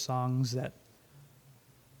one of those songs that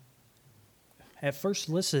at first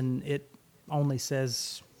listen, it only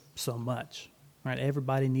says so much, right?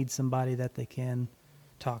 Everybody needs somebody that they can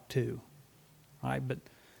talk to, right? But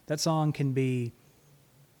that song can be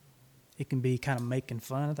kind of making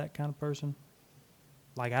fun of that kind of person.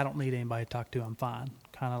 Like, I don't need anybody to talk to, I'm fine.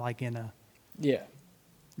 Kind of like in Yeah.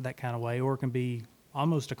 that kind of way. Or it can be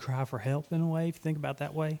almost a cry for help in a way, if you think about it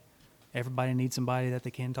that way. Everybody needs somebody that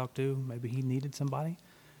they can talk to. Maybe he needed somebody.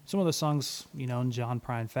 Some of the songs, in John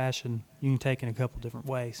Prine fashion, you can take in a couple different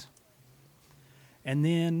ways. And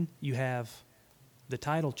then you have the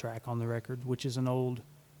title track on the record, which is an old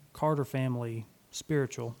Carter family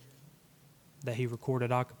spiritual that he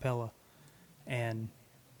recorded a cappella. And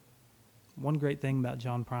one great thing about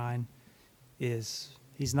John Prine is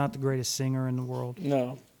he's not the greatest singer in the world,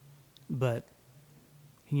 No. but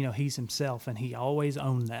he's himself, and he always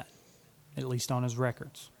owned that, at least on his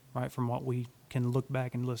records, right, from what we can look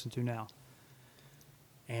back and listen to now.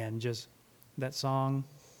 And just that song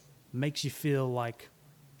makes you feel like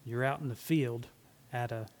you're out in the field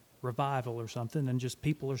at a revival or something, and just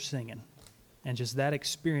people are singing. And just that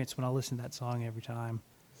experience when I listen to that song every time,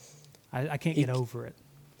 I can't get over it.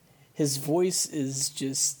 His voice is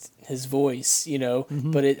just his voice,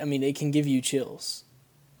 Mm-hmm. but it can give you chills.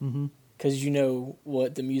 Mm-hmm. Because you know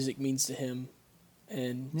what the music means to him,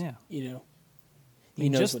 and Yeah. he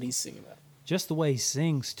knows what he's singing about. Just the way he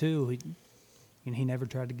sings too. He never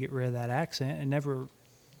tried to get rid of that accent, and never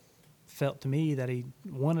felt to me that he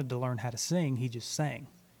wanted to learn how to sing. He just sang.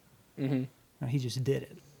 Mm-hmm. He just did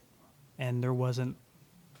it, and there wasn't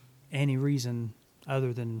any reason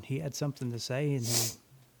other than he had something to say, and he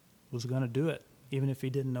was going to do it, even if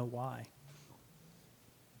he didn't know why.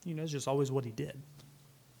 It's just always what he did.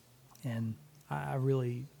 And I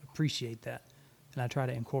really appreciate that. And I try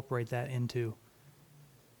to incorporate that into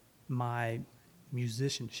my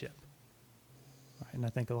musicianship. Right? And I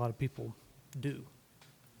think a lot of people do.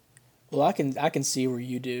 Well, I can see where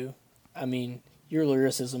you do. Your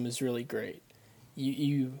lyricism is really great.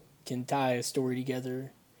 You can tie a story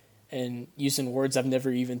together and using words I've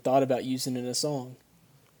never even thought about using in a song.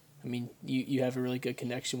 You have a really good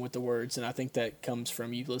connection with the words, and I think that comes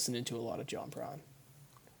from you listening to a lot of John Prine.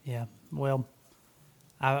 Yeah. Well,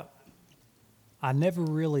 I never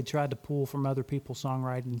really tried to pull from other people's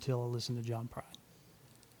songwriting until I listened to John Prine.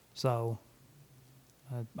 So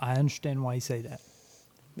I understand why you say that.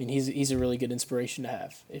 He's a really good inspiration to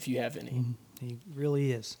have, if you have any. Mm-hmm. He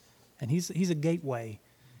really is. And he's a gateway.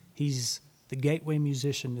 He's the gateway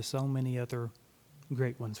musician to so many other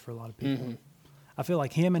great ones for a lot of people. Mm-hmm. I feel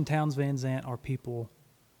like him and Townes Van Zandt are people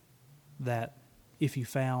that if you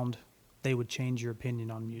found, they would change your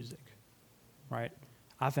opinion on music, right?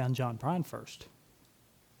 I found John Prine first,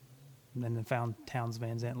 and then found Townes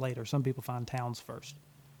Van Zandt later. Some people find Townes first.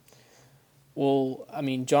 Well,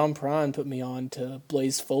 John Prine put me on to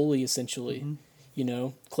Blaze Foley, essentially. Mm-hmm.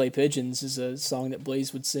 Clay Pigeons is a song that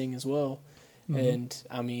Blaze would sing as well. Mm-hmm.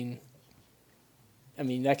 And,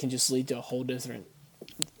 that can just lead to a whole different,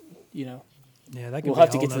 Yeah, that could We'll be have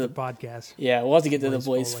a to whole get to nother the- podcast. Yeah, we'll have to get to the Blaze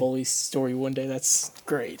Blaze Foley. Foley story one day. That's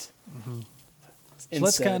great. Mm-hmm. And So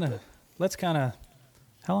let's sad, kind of,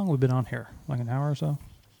 how long have we been on here? Like an hour or so?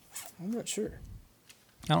 but I'm not sure.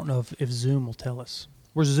 I don't know if Zoom will tell us.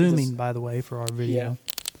 We're zooming, by the way, for our video. Yeah.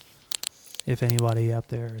 If anybody out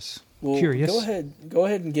there is Well, curious. Go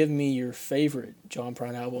ahead and give me your favorite John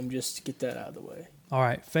Prine album, just to get that out of the way. All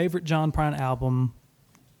right, favorite John Prine album,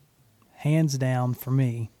 hands down for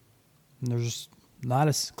me, and there's not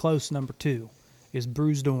a close number 2, is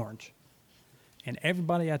Bruised Orange. And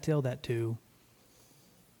everybody I tell that to,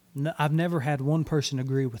 I've never had one person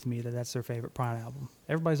agree with me that that's their favorite Prine album.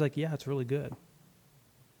 Everybody's like, yeah, it's really good.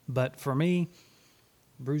 But for me,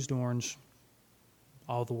 Bruised Orange,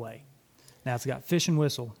 all the way. Now, it's got Fish and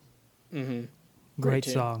Whistle. Mm-hmm. Great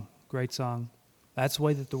tune. song. Great song. That's the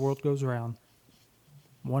Way That the World Goes Around.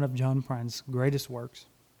 One of John Prine's greatest works.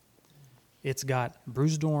 It's got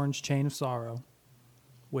Bruised Orange, Chain of Sorrow,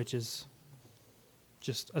 which is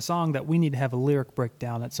just a song that we need to have a lyric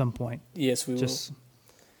breakdown at some point. Yes, we will.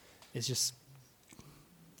 It's just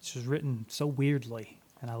written so weirdly,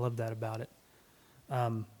 and I love that about it.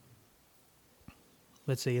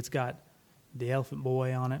 Let's see, it's got The Elephant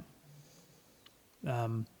Boy on it,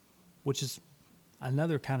 which is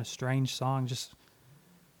another kind of strange song, just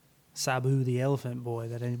Sabu the Elephant Boy,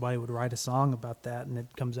 that anybody would write a song about that, and it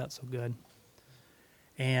comes out so good.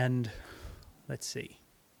 And let's see,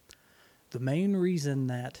 the main reason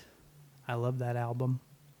that I love that album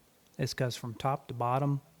is because from top to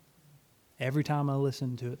bottom, every time I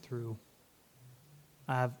listen to it through,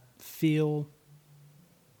 I feel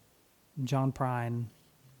John Prine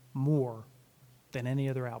more than any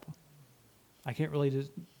other album. I can't really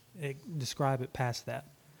describe it past that.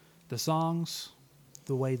 The songs,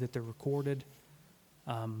 the way that they're recorded,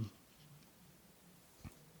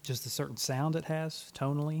 just the certain sound it has,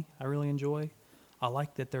 tonally, I really enjoy. I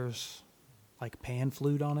like that there's like pan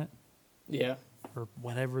flute on it, Yeah. or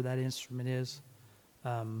whatever that instrument is.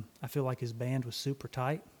 I feel like his band was super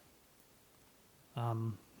tight.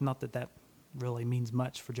 Not that that really means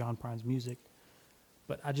much for John Prine's music,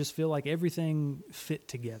 but I just feel like everything fit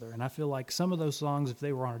together. And I feel like some of those songs, if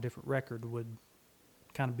they were on a different record, would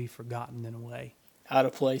kind of be forgotten in a way. Out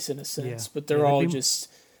of place in a sense, Yeah. but they're Yeah, they'd all be- just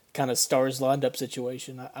kind of stars lined up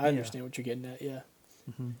situation. I Yeah. understand what you're getting at. Yeah.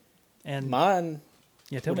 And Mine,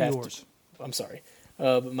 yeah, tell would me have to- yours. I'm sorry,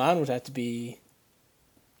 but mine would have to be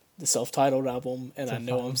the self-titled album. And I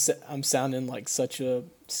know I'm sounding like such a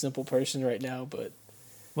simple person right now, but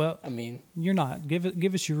Well, I mean, you're not. Give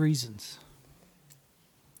us your reasons.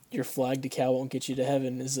 your flag to cow won't get you to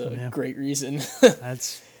heaven is a Yeah. great reason.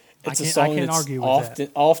 That's It's I a can't, song I can't that's argue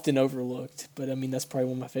with often overlooked, but I mean that's probably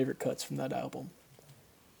one of my favorite cuts from that album.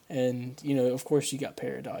 And you know, of course, you got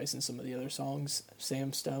Paradise and some of the other songs.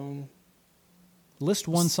 Sam Stone. that. List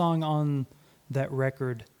one song on that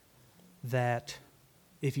record that,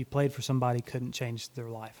 if you played for somebody, couldn't change their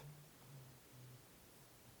life.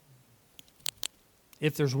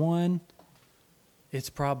 If there's one, it's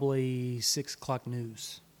probably 6 O'Clock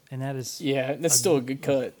News, and that is Yeah, that's still a good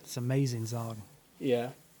cut. it's an amazing song.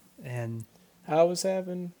 Yeah, And I was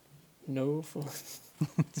having no fun.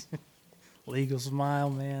 Legal Smile,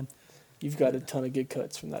 man. You've got a ton of good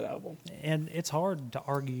cuts from that album. And it's hard to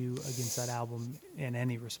argue against that album in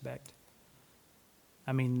any respect.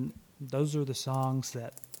 I mean, those are the songs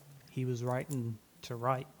that he was writing to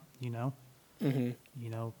write, you know? Mm-hmm. You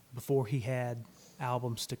know, before he had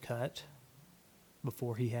albums to cut,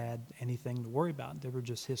 before he had anything to worry about. They were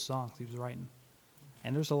just his songs he was writing.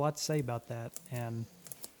 And there's a lot to say about that. And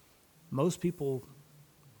most people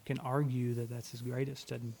can argue that that's his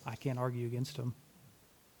greatest, and I can't argue against him.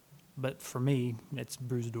 But for me, it's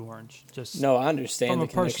Bruised Orange. Just No, I From understand a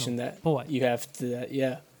the connection personal that point. you have to that.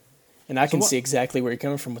 Yeah, and I can what- see exactly where you're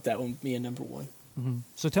coming from with that one being number one.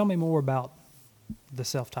 So tell me more about the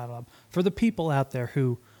self-titled album. For the people out there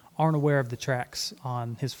who aren't aware of the tracks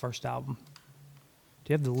on his first album,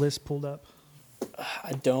 do you have the list pulled up?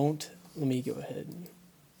 I don't. Let me go ahead. And,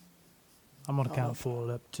 I'm going to kind of pull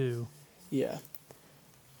it up too. yeah.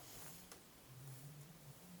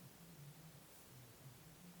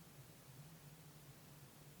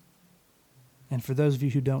 And for those of you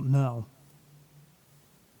who don't know,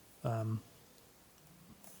 I'm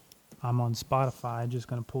on Spotify. Just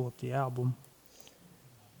going to pull up the album.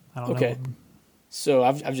 I don't Okay. know. So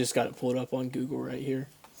I've just got it pulled up on Google right here.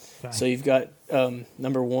 Okay. So you've got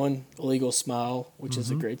number one, Illegal Smile, which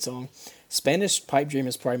is a great song. Spanish Pipe Dream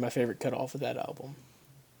is probably my favorite cut off of that album.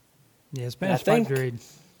 Yeah, Spanish think- Pipe Dream.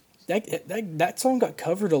 That song got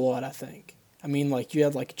covered a lot, I think. I mean, like you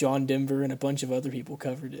had like John Denver and a bunch of other people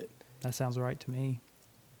covered it. That sounds right to me.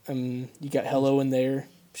 You got Hello in there.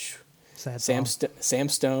 Phew. Sad Sam song. Sam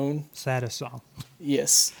Stone. Saddest song.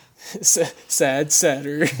 Yes.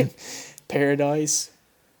 Sadder. Paradise.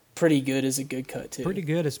 Pretty Good is a good cut too. Pretty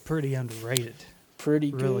Good is pretty underrated.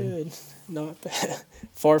 Pretty really. good. Not bad.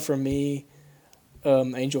 Far From Me.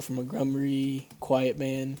 Angel from Montgomery. Quiet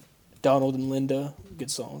Man. Donald and Linda.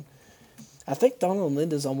 Good song. I think Donald and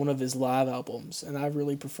Linda's on one of his live albums, and I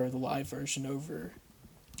really prefer the live version over.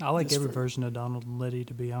 I like This every for- version of Donald and Liddy,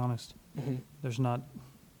 to be honest. There's not.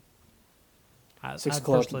 I 6 I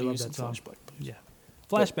O'Clock personally love Blues that and song. Flashback Blues. Yeah.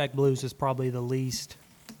 Flashback Blues is probably the least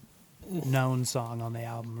known song on the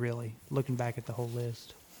album, really, looking back at the whole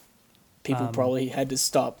list. People probably had to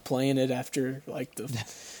stop playing it after like the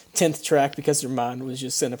 10th track because their mind was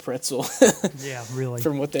just in a pretzel Yeah, really.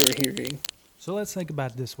 from what they were hearing. So let's think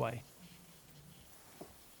about it this way.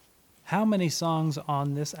 How many songs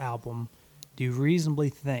on this album do you reasonably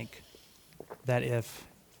think that if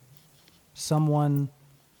someone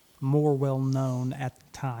more well known at the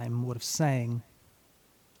time would have sang,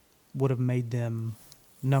 would have made them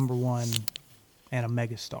number one and a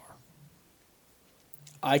megastar?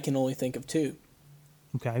 I can only think of two.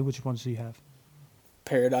 Okay, which ones do you have?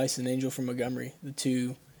 Paradise and Angel from Montgomery, the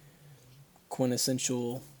two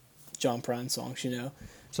quintessential John Prine songs, you know.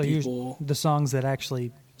 So People- the songs that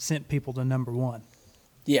actually sent people to number one,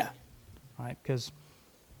 Yeah. right? Because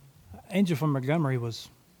Angel from Montgomery was,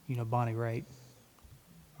 Bonnie Raitt,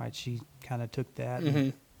 right? She kind of took that.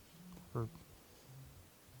 Mhm.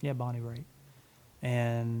 Yeah, Bonnie Raitt.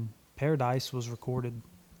 And Paradise was recorded.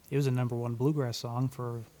 It was a number one bluegrass song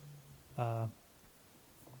for the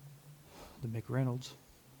McReynolds,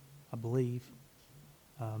 I believe.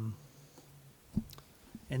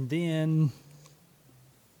 And then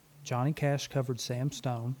Johnny Cash covered Sam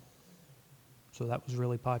Stone, so that was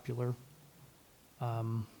really popular.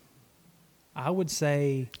 I would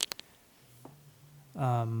say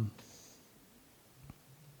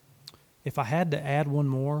if I had to add one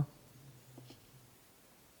more,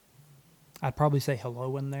 I'd probably say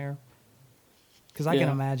Hello in there. Because I can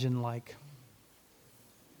imagine, like,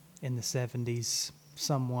 in the 70s,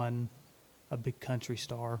 someone, a big country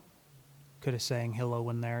star, could have sang Hello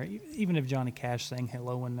in there. Even if Johnny Cash sang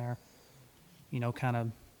Hello in there, kind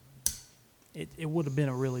of, it would have been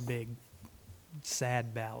a really big,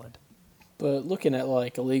 sad ballad. But looking at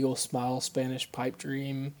like Illegal Smile, Spanish Pipe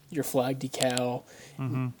Dream, Your Flag Decal,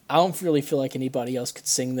 I don't really feel like anybody else could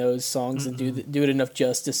sing those songs and do it enough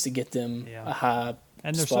justice to get them a high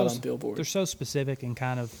spot on Billboard. They're so specific and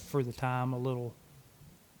kind of, for the time, a little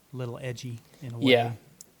edgy in a way. Yeah,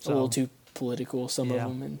 a little too political, some of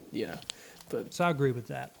them. And so I agree with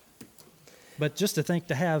that. But just to think,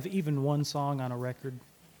 to have even one song on a record,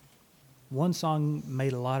 one song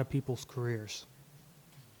made a lot of people's careers.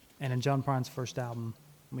 And in John Prine's first album,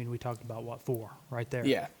 I mean, we talked about, 4 right there?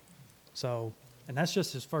 Yeah. So, and that's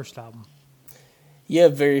just his first album. You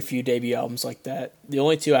have very few debut albums like that. The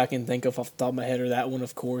only 2 I can think of off the top of my head are that one,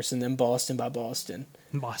 of course, and then Boston by Boston.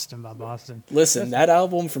 Boston by Boston. Listen, that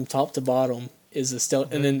album from top to bottom is a still,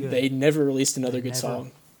 and then they never released another good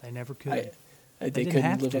song. They never could. They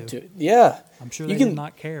couldn't live up to it. Yeah. I'm sure they did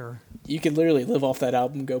not care. You could literally live off that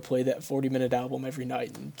album, go play that 40-minute album every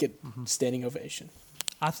night and get standing ovation.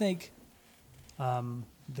 I think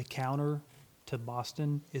the counter to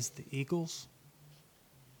Boston is the Eagles,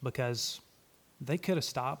 because they could have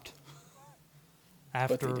stopped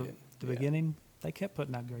after the beginning. They kept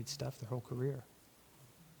putting out great stuff their whole career.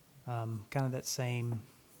 Kind of that same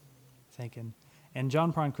thinking. And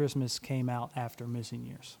John Prine Christmas came out after Missing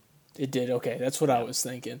Years. It did, okay. That's what I was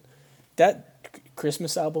thinking. That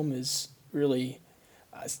Christmas album is really...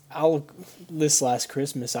 This last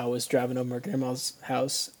Christmas, I was driving over my grandma's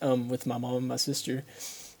house with my mom and my sister,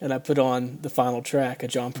 and I put on the final track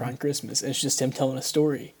of John Prine Christmas, and it's just him telling a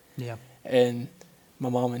story. Yeah. And my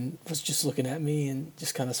mom was just looking at me and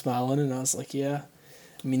just kind of smiling, and I was like, yeah.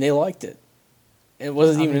 I mean, they liked it. It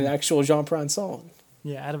wasn't even an actual John Prine song.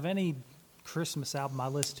 Yeah, out of any Christmas album I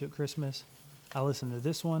listen to at Christmas, I listen to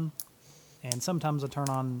this one, and sometimes I turn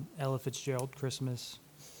on Ella Fitzgerald Christmas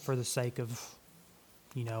for the sake of...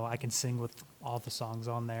 I can sing with all the songs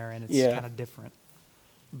on there, and it's kind of different.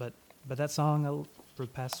 But that song, for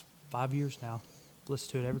the past 5 years now,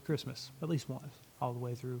 listen to it every Christmas, at least once, all the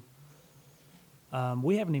way through.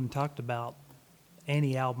 We haven't even talked about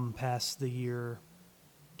any album past the year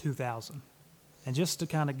 2000. And just to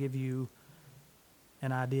kind of give you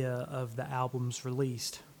an idea of the albums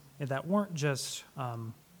released, and that weren't just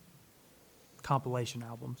compilation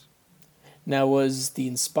albums. Now, was the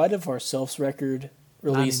In Spite of Ourselves record...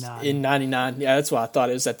 released 99. In 99. Yeah, that's what I thought.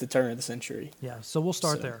 It was at the turn of the century. Yeah, so we'll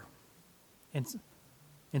start there.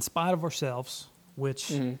 In Spite of Ourselves,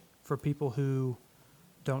 which, for people who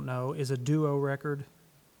don't know, is a duo record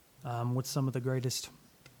with some of the greatest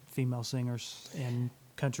female singers in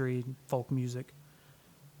country folk music.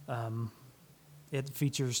 It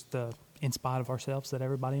features the In Spite of Ourselves that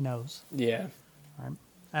everybody knows. Yeah. All right.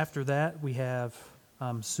 After that, we have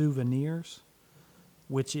Souvenirs,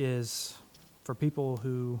 which is... For people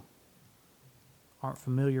who aren't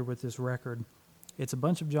familiar with this record, it's a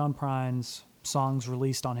bunch of John Prine's songs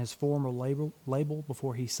released on his former label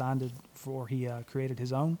before he created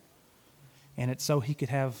his own. And it's so he could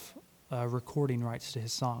have recording rights to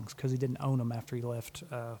his songs, because he didn't own them after he left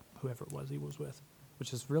whoever it was he was with,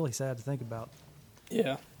 which is really sad to think about.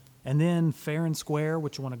 Yeah. And then Fair and Square,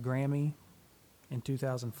 which won a Grammy in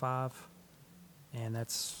 2005. And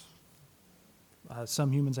that's...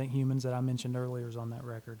 Some Humans Ain't Humans that I mentioned earlier is on that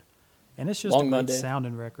record. And it's just a great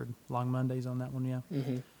sounding record. Long Monday's on that one, yeah.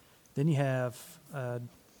 Mm-hmm. Then you have an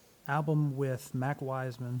album with Mac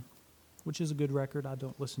Wiseman, which is a good record. I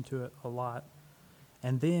don't listen to it a lot.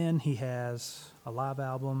 And then he has a live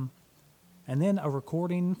album, and then a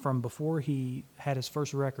recording from before he had his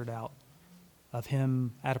first record out of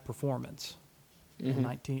him at a performance in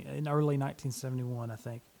early 1971, I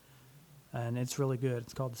think. And it's really good.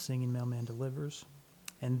 It's called The Singing Mailman Delivers.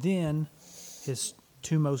 And then his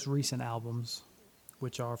 2 most recent albums,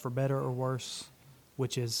 which are For Better or Worse,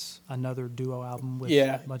 which is another duo album with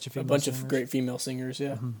a bunch of female singers. Of great female singers,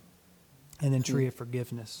 yeah. And then Tree of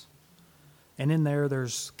Forgiveness. And in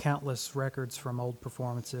there's countless records from old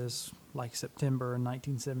performances, like September in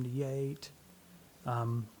 1978,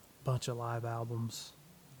 bunch of live albums,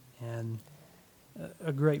 and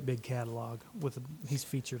a great big catalog. He's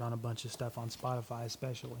featured on a bunch of stuff on Spotify,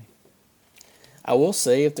 especially. I will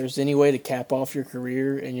say, if there's any way to cap off your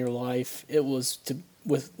career and your life, it was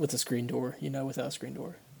with a Screen Door. Without a Screen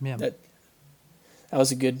Door. Yeah. That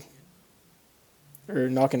was a good. Or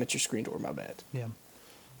knocking at your screen door. My bad. Yeah.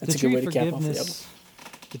 That's a good way to cap off the album.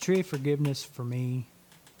 The Tree of Forgiveness for me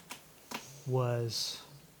was,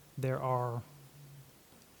 there are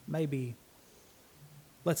maybe,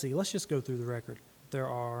 let's just go through the record. There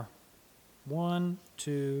are 1,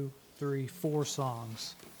 2, 3, 4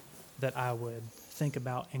 songs that I would think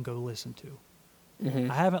about and go listen to. Mm-hmm.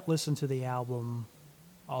 I haven't listened to the album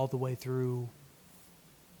all the way through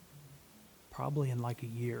probably in like a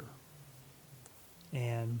year.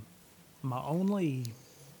 And the only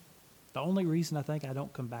reason I think I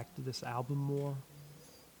don't come back to this album more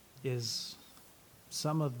is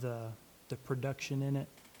some of the production in it,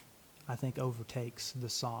 I think, overtakes the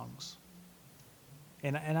songs.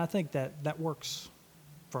 And I think that works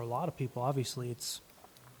for a lot of people. Obviously, it's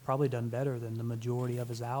probably done better than the majority of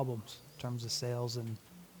his albums in terms of sales and,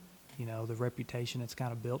 the reputation it's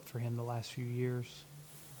kind of built for him the last few years.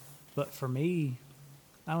 But for me,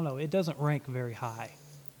 I don't know, it doesn't rank very high.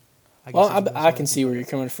 I can see where you're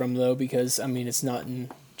coming from, though, because, it's not in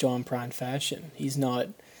John Prine fashion. He's not,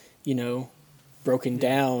 broken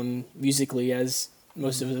down musically as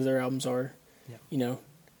most of his other albums are. Yeah.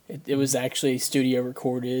 It was actually studio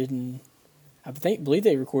recorded, and I believe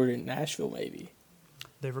they recorded it in Nashville, maybe.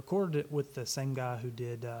 They recorded it with the same guy who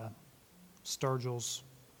did Sturgill's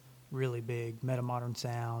really big Metamodern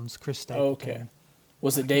Sounds, Chris Stapleton. Okay.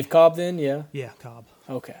 Was it Dave Cobb then? Yeah? Yeah, Cobb.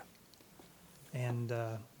 Okay. And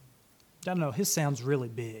I don't know, his sound's really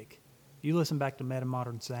big. You listen back to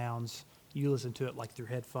Metamodern Sounds, you listen to it like through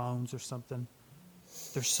headphones or something.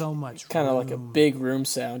 There's so much kind of like a big room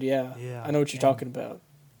sound, yeah. Yeah. I know what you're talking about.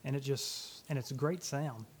 And it's a great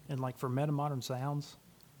sound. And like for Metamodern Sounds,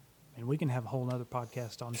 we can have a whole nother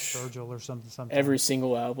podcast on Sturgill or something. Every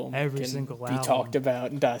single album can be talked about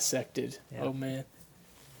and dissected. Yeah. Oh, man.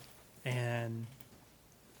 And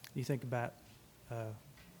you think about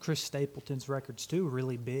Chris Stapleton's records, too,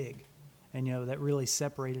 really big. And, that really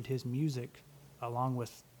separated his music along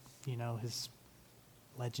with, his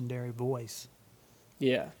legendary voice.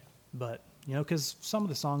 Yeah. But, because some of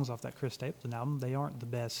the songs off that Chris Stapleton album, they aren't the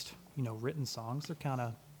best, written songs. They're kind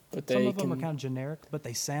of, some of them are kind of generic, but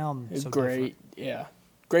they sound so great. Different. Yeah.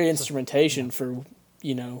 Great instrumentation for,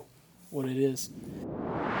 what it is.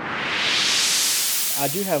 I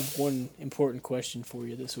do have one important question for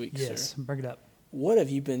you this week, sir. Yes, bring it up. What have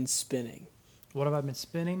you been spinning? What have I been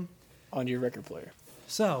spinning? On your record player.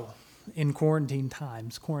 So, in quarantine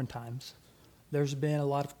times, there's been a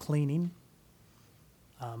lot of cleaning.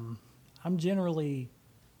 I'm generally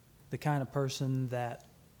the kind of person that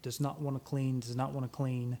does not want to clean,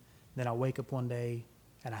 then I wake up one day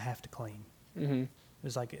and I have to clean. Mm-hmm.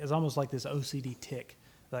 It's almost like this OCD tick.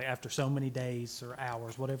 Like after so many days or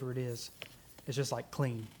hours, whatever it is, it's just like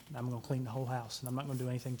clean. I'm going to clean the whole house, and I'm not going to do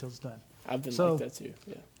anything until it's done. I've been like that too,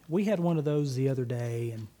 yeah. We had one of those the other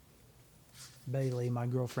day, and Bailey, my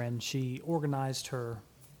girlfriend, she organized her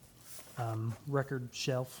record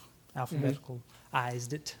shelf,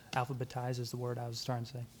 alphabetized it. Alphabetized is the word I was trying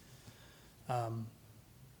to say.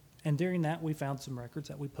 And during that, we found some records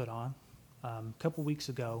that we put on. A couple weeks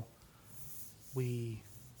ago, we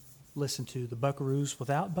listened to the Buckaroos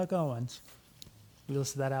without Buck Owens. We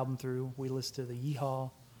listened to that album through. We listened to the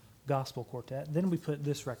Yeehaw Gospel Quartet. Then we put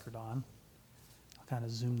this record on. I'll kind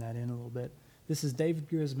of zoom that in a little bit. This is David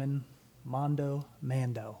Grisman, Mondo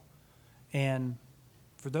Mando. And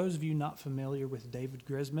for those of you not familiar with David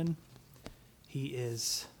Grisman, he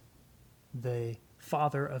is the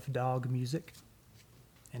father of dog music.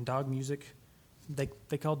 And dog music,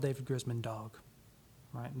 they called David Grisman Dog,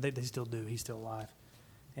 right? They still do. He's still alive.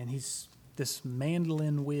 And he's this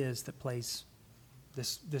mandolin whiz that plays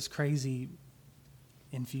this crazy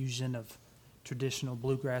infusion of traditional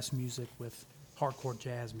bluegrass music with hardcore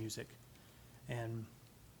jazz music. And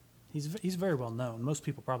he's very well known. Most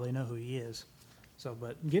people probably know who he is. So,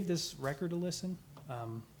 but give this record a listen.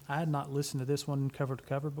 I had not listened to this one cover to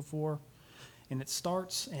cover before. And it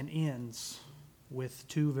starts and ends with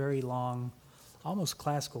two very long, almost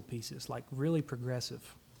classical pieces, like really progressive,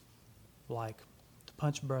 like the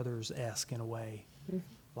Punch Brothers-esque in a way. Mm-hmm.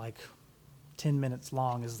 Like 10 minutes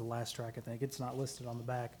long is the last track, I think. It's not listed on the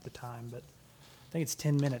back at the time, but I think it's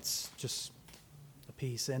 10 minutes just a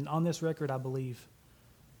piece. And on this record, I believe,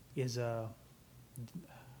 is a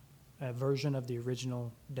a version of the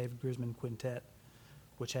original David Grisman Quintet,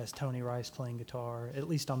 which has Tony Rice playing guitar, at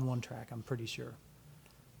least on one track, I'm pretty sure.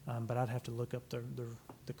 But I'd have to look up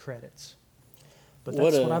the credits. But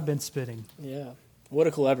that's what I've been spitting. Yeah. What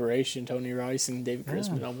a collaboration, Tony Rice and David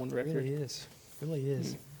Grisman on one It record. really is. Really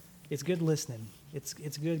is. It's good listening. It's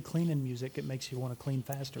good cleaning music. It makes you want to clean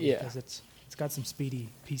faster because it's got some speedy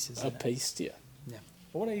pieces in it. Up-paced, yeah. Yeah.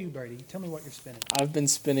 But what are you, Brady? Tell me what you're spinning. I've been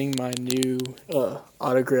spinning my new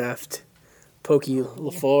autographed Pokey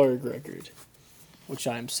Lafargue record, which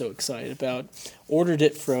I'm so excited about. Ordered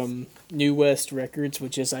it from New West Records,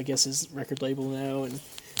 which is, I guess, his record label now, and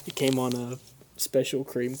it came on a special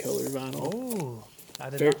cream color vinyl. Oh, I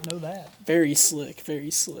did not know that. Very slick,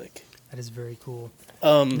 very slick. That is very cool.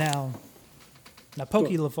 Now, Now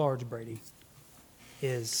Pokey Lafargue, Brady,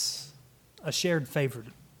 is a shared favorite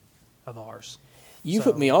of ours. You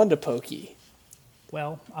put me on to Pokey.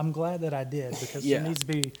 Well, I'm glad that I did because Yeah. there needs to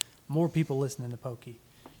be more people listening to Pokey.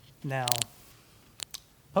 Now,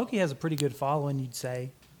 Pokey has a pretty good following, you'd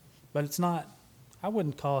say, but it's not, I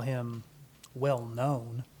wouldn't call him well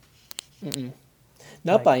known.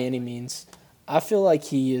 Not by any means. I feel like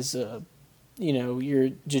he is your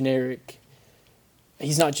generic.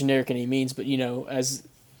 He's not generic in any means, but as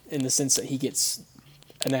in the sense that he gets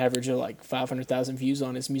an average of like 500,000 views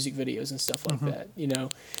on his music videos and stuff like that.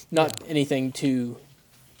 Not anything too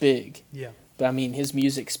big. Yeah. But I mean, his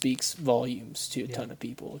music speaks volumes to a ton of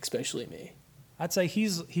people, especially me. I'd say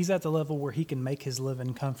he's at the level where he can make his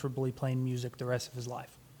living comfortably playing music the rest of his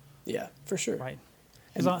life. Yeah, for sure. Right.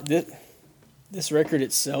 And this record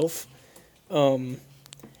itself,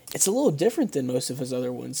 it's a little different than most of his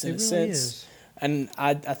other ones in a sense. Is. And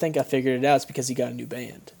I think I figured it out. It's because he got a new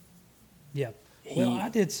band. Yeah. Well, I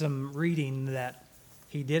did some reading that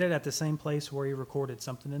he did it at the same place where he recorded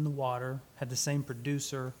Something in the Water, had the same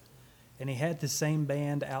producer, and he had the same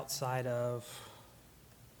band outside of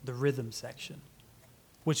the rhythm section,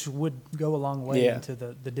 which would go a long way into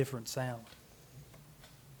the different sound.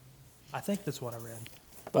 I think that's what I read.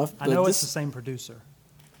 But I know it's the same producer.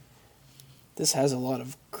 This has a lot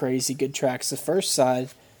of crazy good tracks. The first side,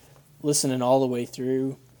 listening all the way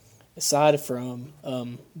through, aside from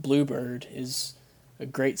Bluebird, is a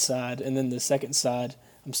great side. And then the second side,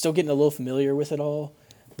 I'm still getting a little familiar with it all.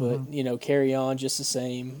 But, Carry On, just the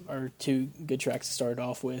same, are two good tracks to start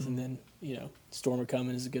off with. And then, Storm A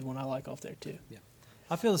Comin' is a good one I like off there, too. Yeah.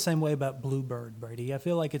 I feel the same way about Bluebird, Brady. I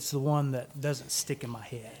feel like it's the one that doesn't stick in my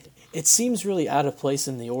head. It seems really out of place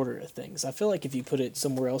in the order of things. I feel like if you put it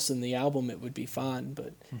somewhere else in the album, it would be fine,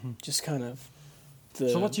 but just kind of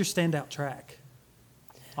So what's your standout track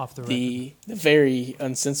off the record? The very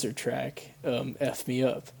uncensored track, F Me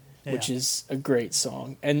Up, which is a great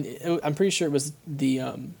song. And I'm pretty sure it was the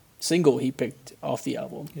single he picked off the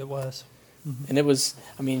album. It was. And it was,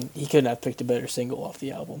 he couldn't have picked a better single off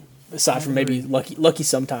the album. Aside from maybe Lucky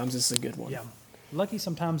Sometimes is a good one. Yeah. Lucky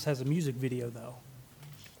Sometimes has a music video, though.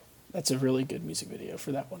 That's a really good music video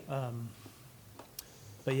for that one.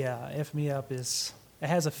 But yeah, F Me Up it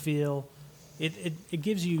has a feel. It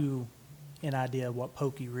gives you an idea of what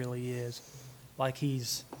Pokey really is. Like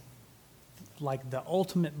he's like the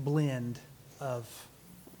ultimate blend of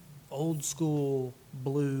old school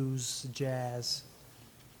blues, jazz,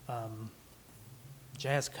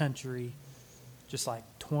 jazz country, just like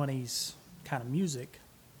 20s kind of music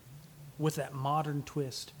with that modern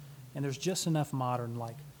twist. And there's just enough modern,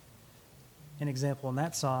 like an example in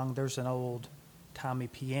that song, there's an old Tommy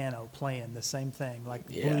piano playing the same thing, like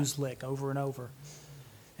blues lick over and over.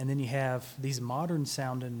 And then you have these modern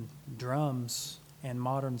sounding drums and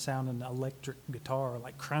modern sounding electric guitar,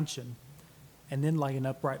 like crunching. And then like an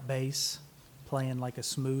upright bass playing like a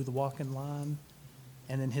smooth walking line.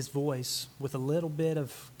 And then his voice with a little bit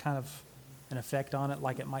of kind of an effect on it,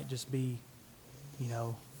 like it might just be,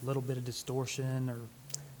 a little bit of distortion or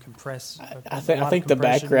compress. I think the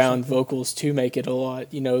background vocals too make it a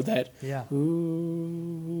lot. That. Yeah.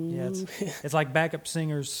 Ooh. Yeah, it's like backup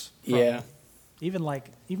singers. From even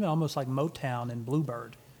almost like Motown and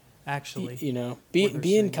Bluebird, actually.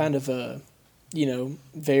 Being kind of a,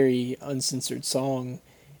 very uncensored song,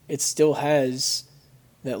 it still has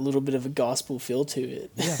that little bit of a gospel feel to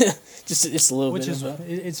it. Yeah. just a little bit. Which is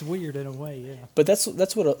it's weird in a way, yeah. But that's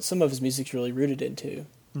what some of his music's really rooted into.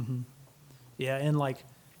 Mm-hmm. Yeah, and like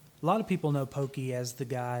a lot of people know Pokey as the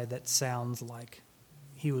guy that sounds like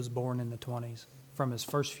he was born in the 20s from his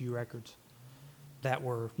first few records that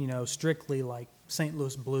were, strictly like St.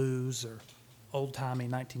 Louis blues or old-timey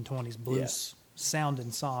 1920s blues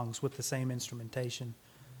sounding songs with the same instrumentation.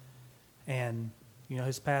 And,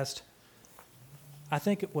 his past, I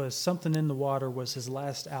think it was Something in the Water was his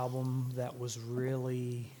last album that was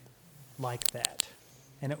really like that.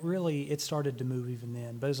 And it started to move even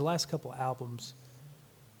then. But his last couple albums,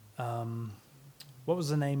 what was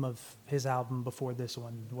the name of his album before this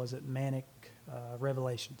one? Was it Manic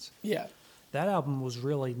Revelations? Yeah. That album was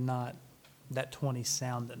really not that 20s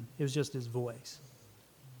sounding. It was just his voice.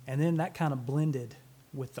 And then that kind of blended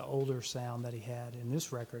with the older sound that he had in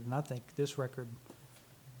this record. And I think this record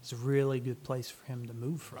is a really good place for him to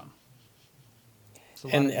move from.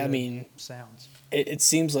 And I mean, sounds. It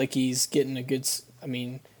seems like he's getting a good. I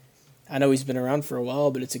mean, I know he's been around for a while,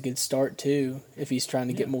 but it's a good start too. If he's trying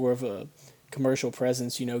to get more of a commercial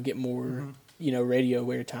presence, get more, radio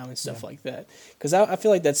airtime and stuff like that. Because I feel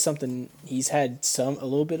like that's something he's had a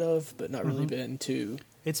little bit of, but not really been too.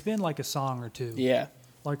 It's been like a song or two. Yeah.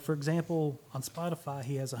 Like, for example, on Spotify,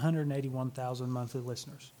 he has 181,000 monthly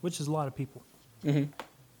listeners, which is a lot of people. Mm-hmm.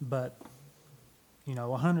 But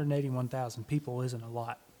 181,000 people isn't a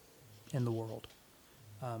lot in the world.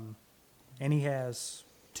 And he has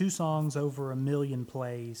 2 songs over 1 million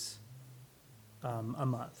plays a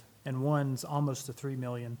month, and one's almost to 3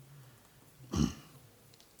 million.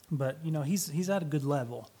 But he's at a good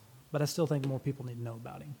level. But I still think more people need to know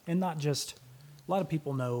about him, and not just a lot of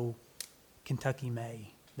people know Kentucky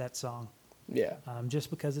May, that song. Yeah. Just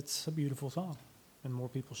because it's a beautiful song, and more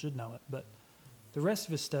people should know it. But the rest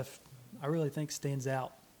of his stuff, I really think, stands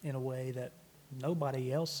out in a way that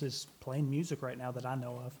nobody else is playing music right now that I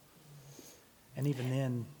know of. And even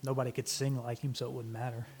then, nobody could sing like him, so it wouldn't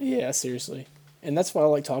matter. Yeah, seriously. And that's why I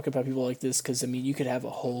like talking about people like this, because, you could have a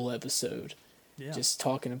whole episode just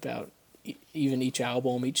talking about even each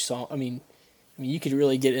album, each song. I mean, you could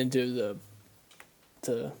really get into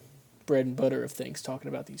the bread and butter of things talking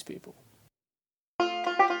about these people.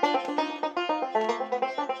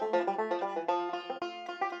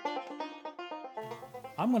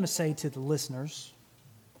 I'm going to say to the listeners,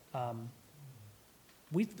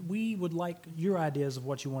 we would like your ideas of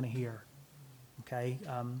what you want to hear. Okay,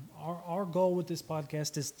 our goal with this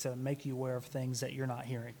podcast is to make you aware of things that you're not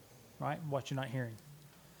hearing, right? What you're not hearing.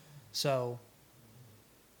 So,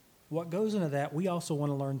 what goes into that? We also want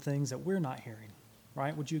to learn things that we're not hearing,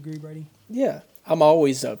 right? Would you agree, Brady? Yeah, I'm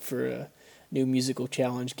always up for a new musical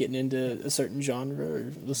challenge, getting into a certain genre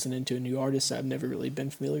or listening to a new artist I've never really been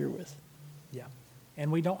familiar with. Yeah.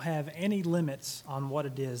 And we don't have any limits on what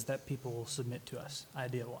it is that people will submit to us,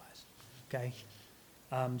 idea-wise, okay?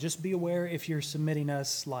 Just be aware if you're submitting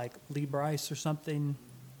us like Lee Brice or something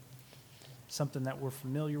that we're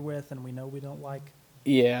familiar with and we know we don't like.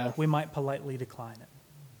 Yeah. We might politely decline it,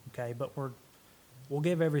 okay? But we'll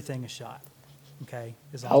give everything a shot, okay?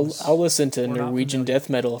 I'll listen to Norwegian death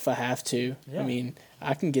metal if I have to. Yeah.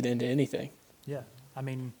 I can get into anything. Yeah.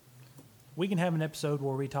 We can have an episode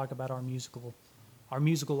where we talk about our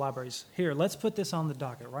musical libraries. Here, let's put this on the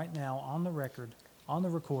docket right now, on the record, on the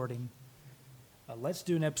recording. Let's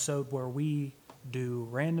do an episode where we do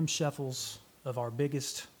random shuffles of our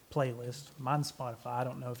biggest playlist. Mine's Spotify. I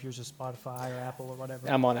don't know if yours is Spotify or Apple or whatever.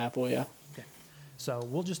 I'm on Apple, yeah. Okay. So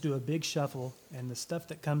we'll just do a big shuffle, and the stuff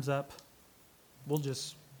that comes up, we'll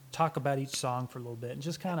just talk about each song for a little bit and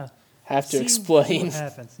just kind of have to explain what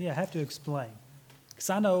happens. Yeah, have to explain. Because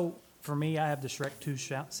I know, for me, I have the Shrek 2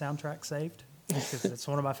 soundtrack saved. Because it's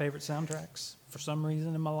one of my favorite soundtracks for some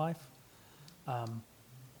reason in my life.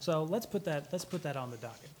 So let's put that on the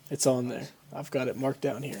docket. It's on there. I've got it marked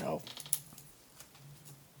down here.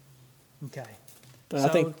 Okay. But I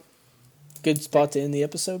think good spot to end the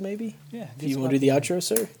episode, maybe. Yeah. If you want to do the outro,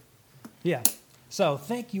 sir. Yeah. So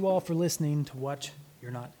thank you all for listening to What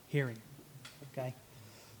You're Not Hearing. Okay.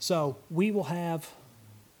 So we will have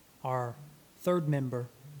our 3rd member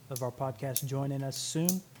of our podcast joining us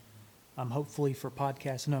soon. Hopefully for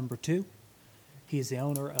podcast number 2. He is the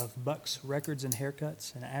owner of Buck's Records and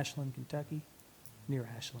Haircuts in Ashland, Kentucky, near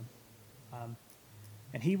Ashland.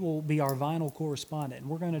 And he will be our vinyl correspondent. And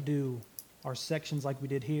we're going to do our sections like we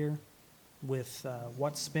did here with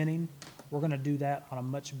What's Spinning. We're going to do that on a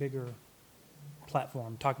much bigger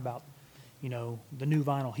platform. Talk about, the new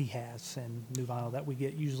vinyl he has and new vinyl that we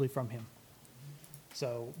get usually from him.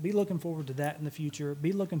 So be looking forward to that in the future.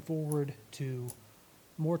 Be looking forward to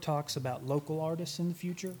more talks about local artists in the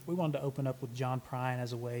future. We wanted to open up with John Prine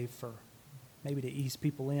as a way for maybe to ease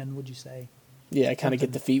people in, would you say? Yeah, kind of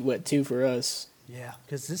get the feet wet too for us. Yeah,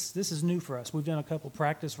 because this is new for us. We've done a couple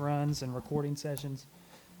practice runs and recording sessions,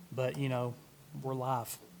 but, we're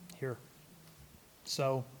live here.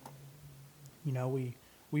 So,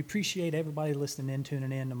 we appreciate everybody listening in,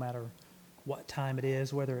 tuning in, no matter what time it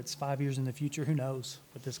is, whether it's 5 years in the future, who knows,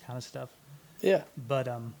 with this kind of stuff. Yeah. But,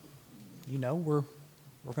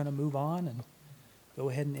 we're going to move on and go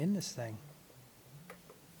ahead and end this thing.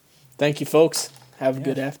 Thank you, folks. have a Yeah.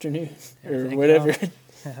 good afternoon or Thank whatever.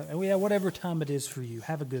 y'all. Yeah, whatever time it is for you.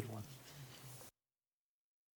 Have a good one.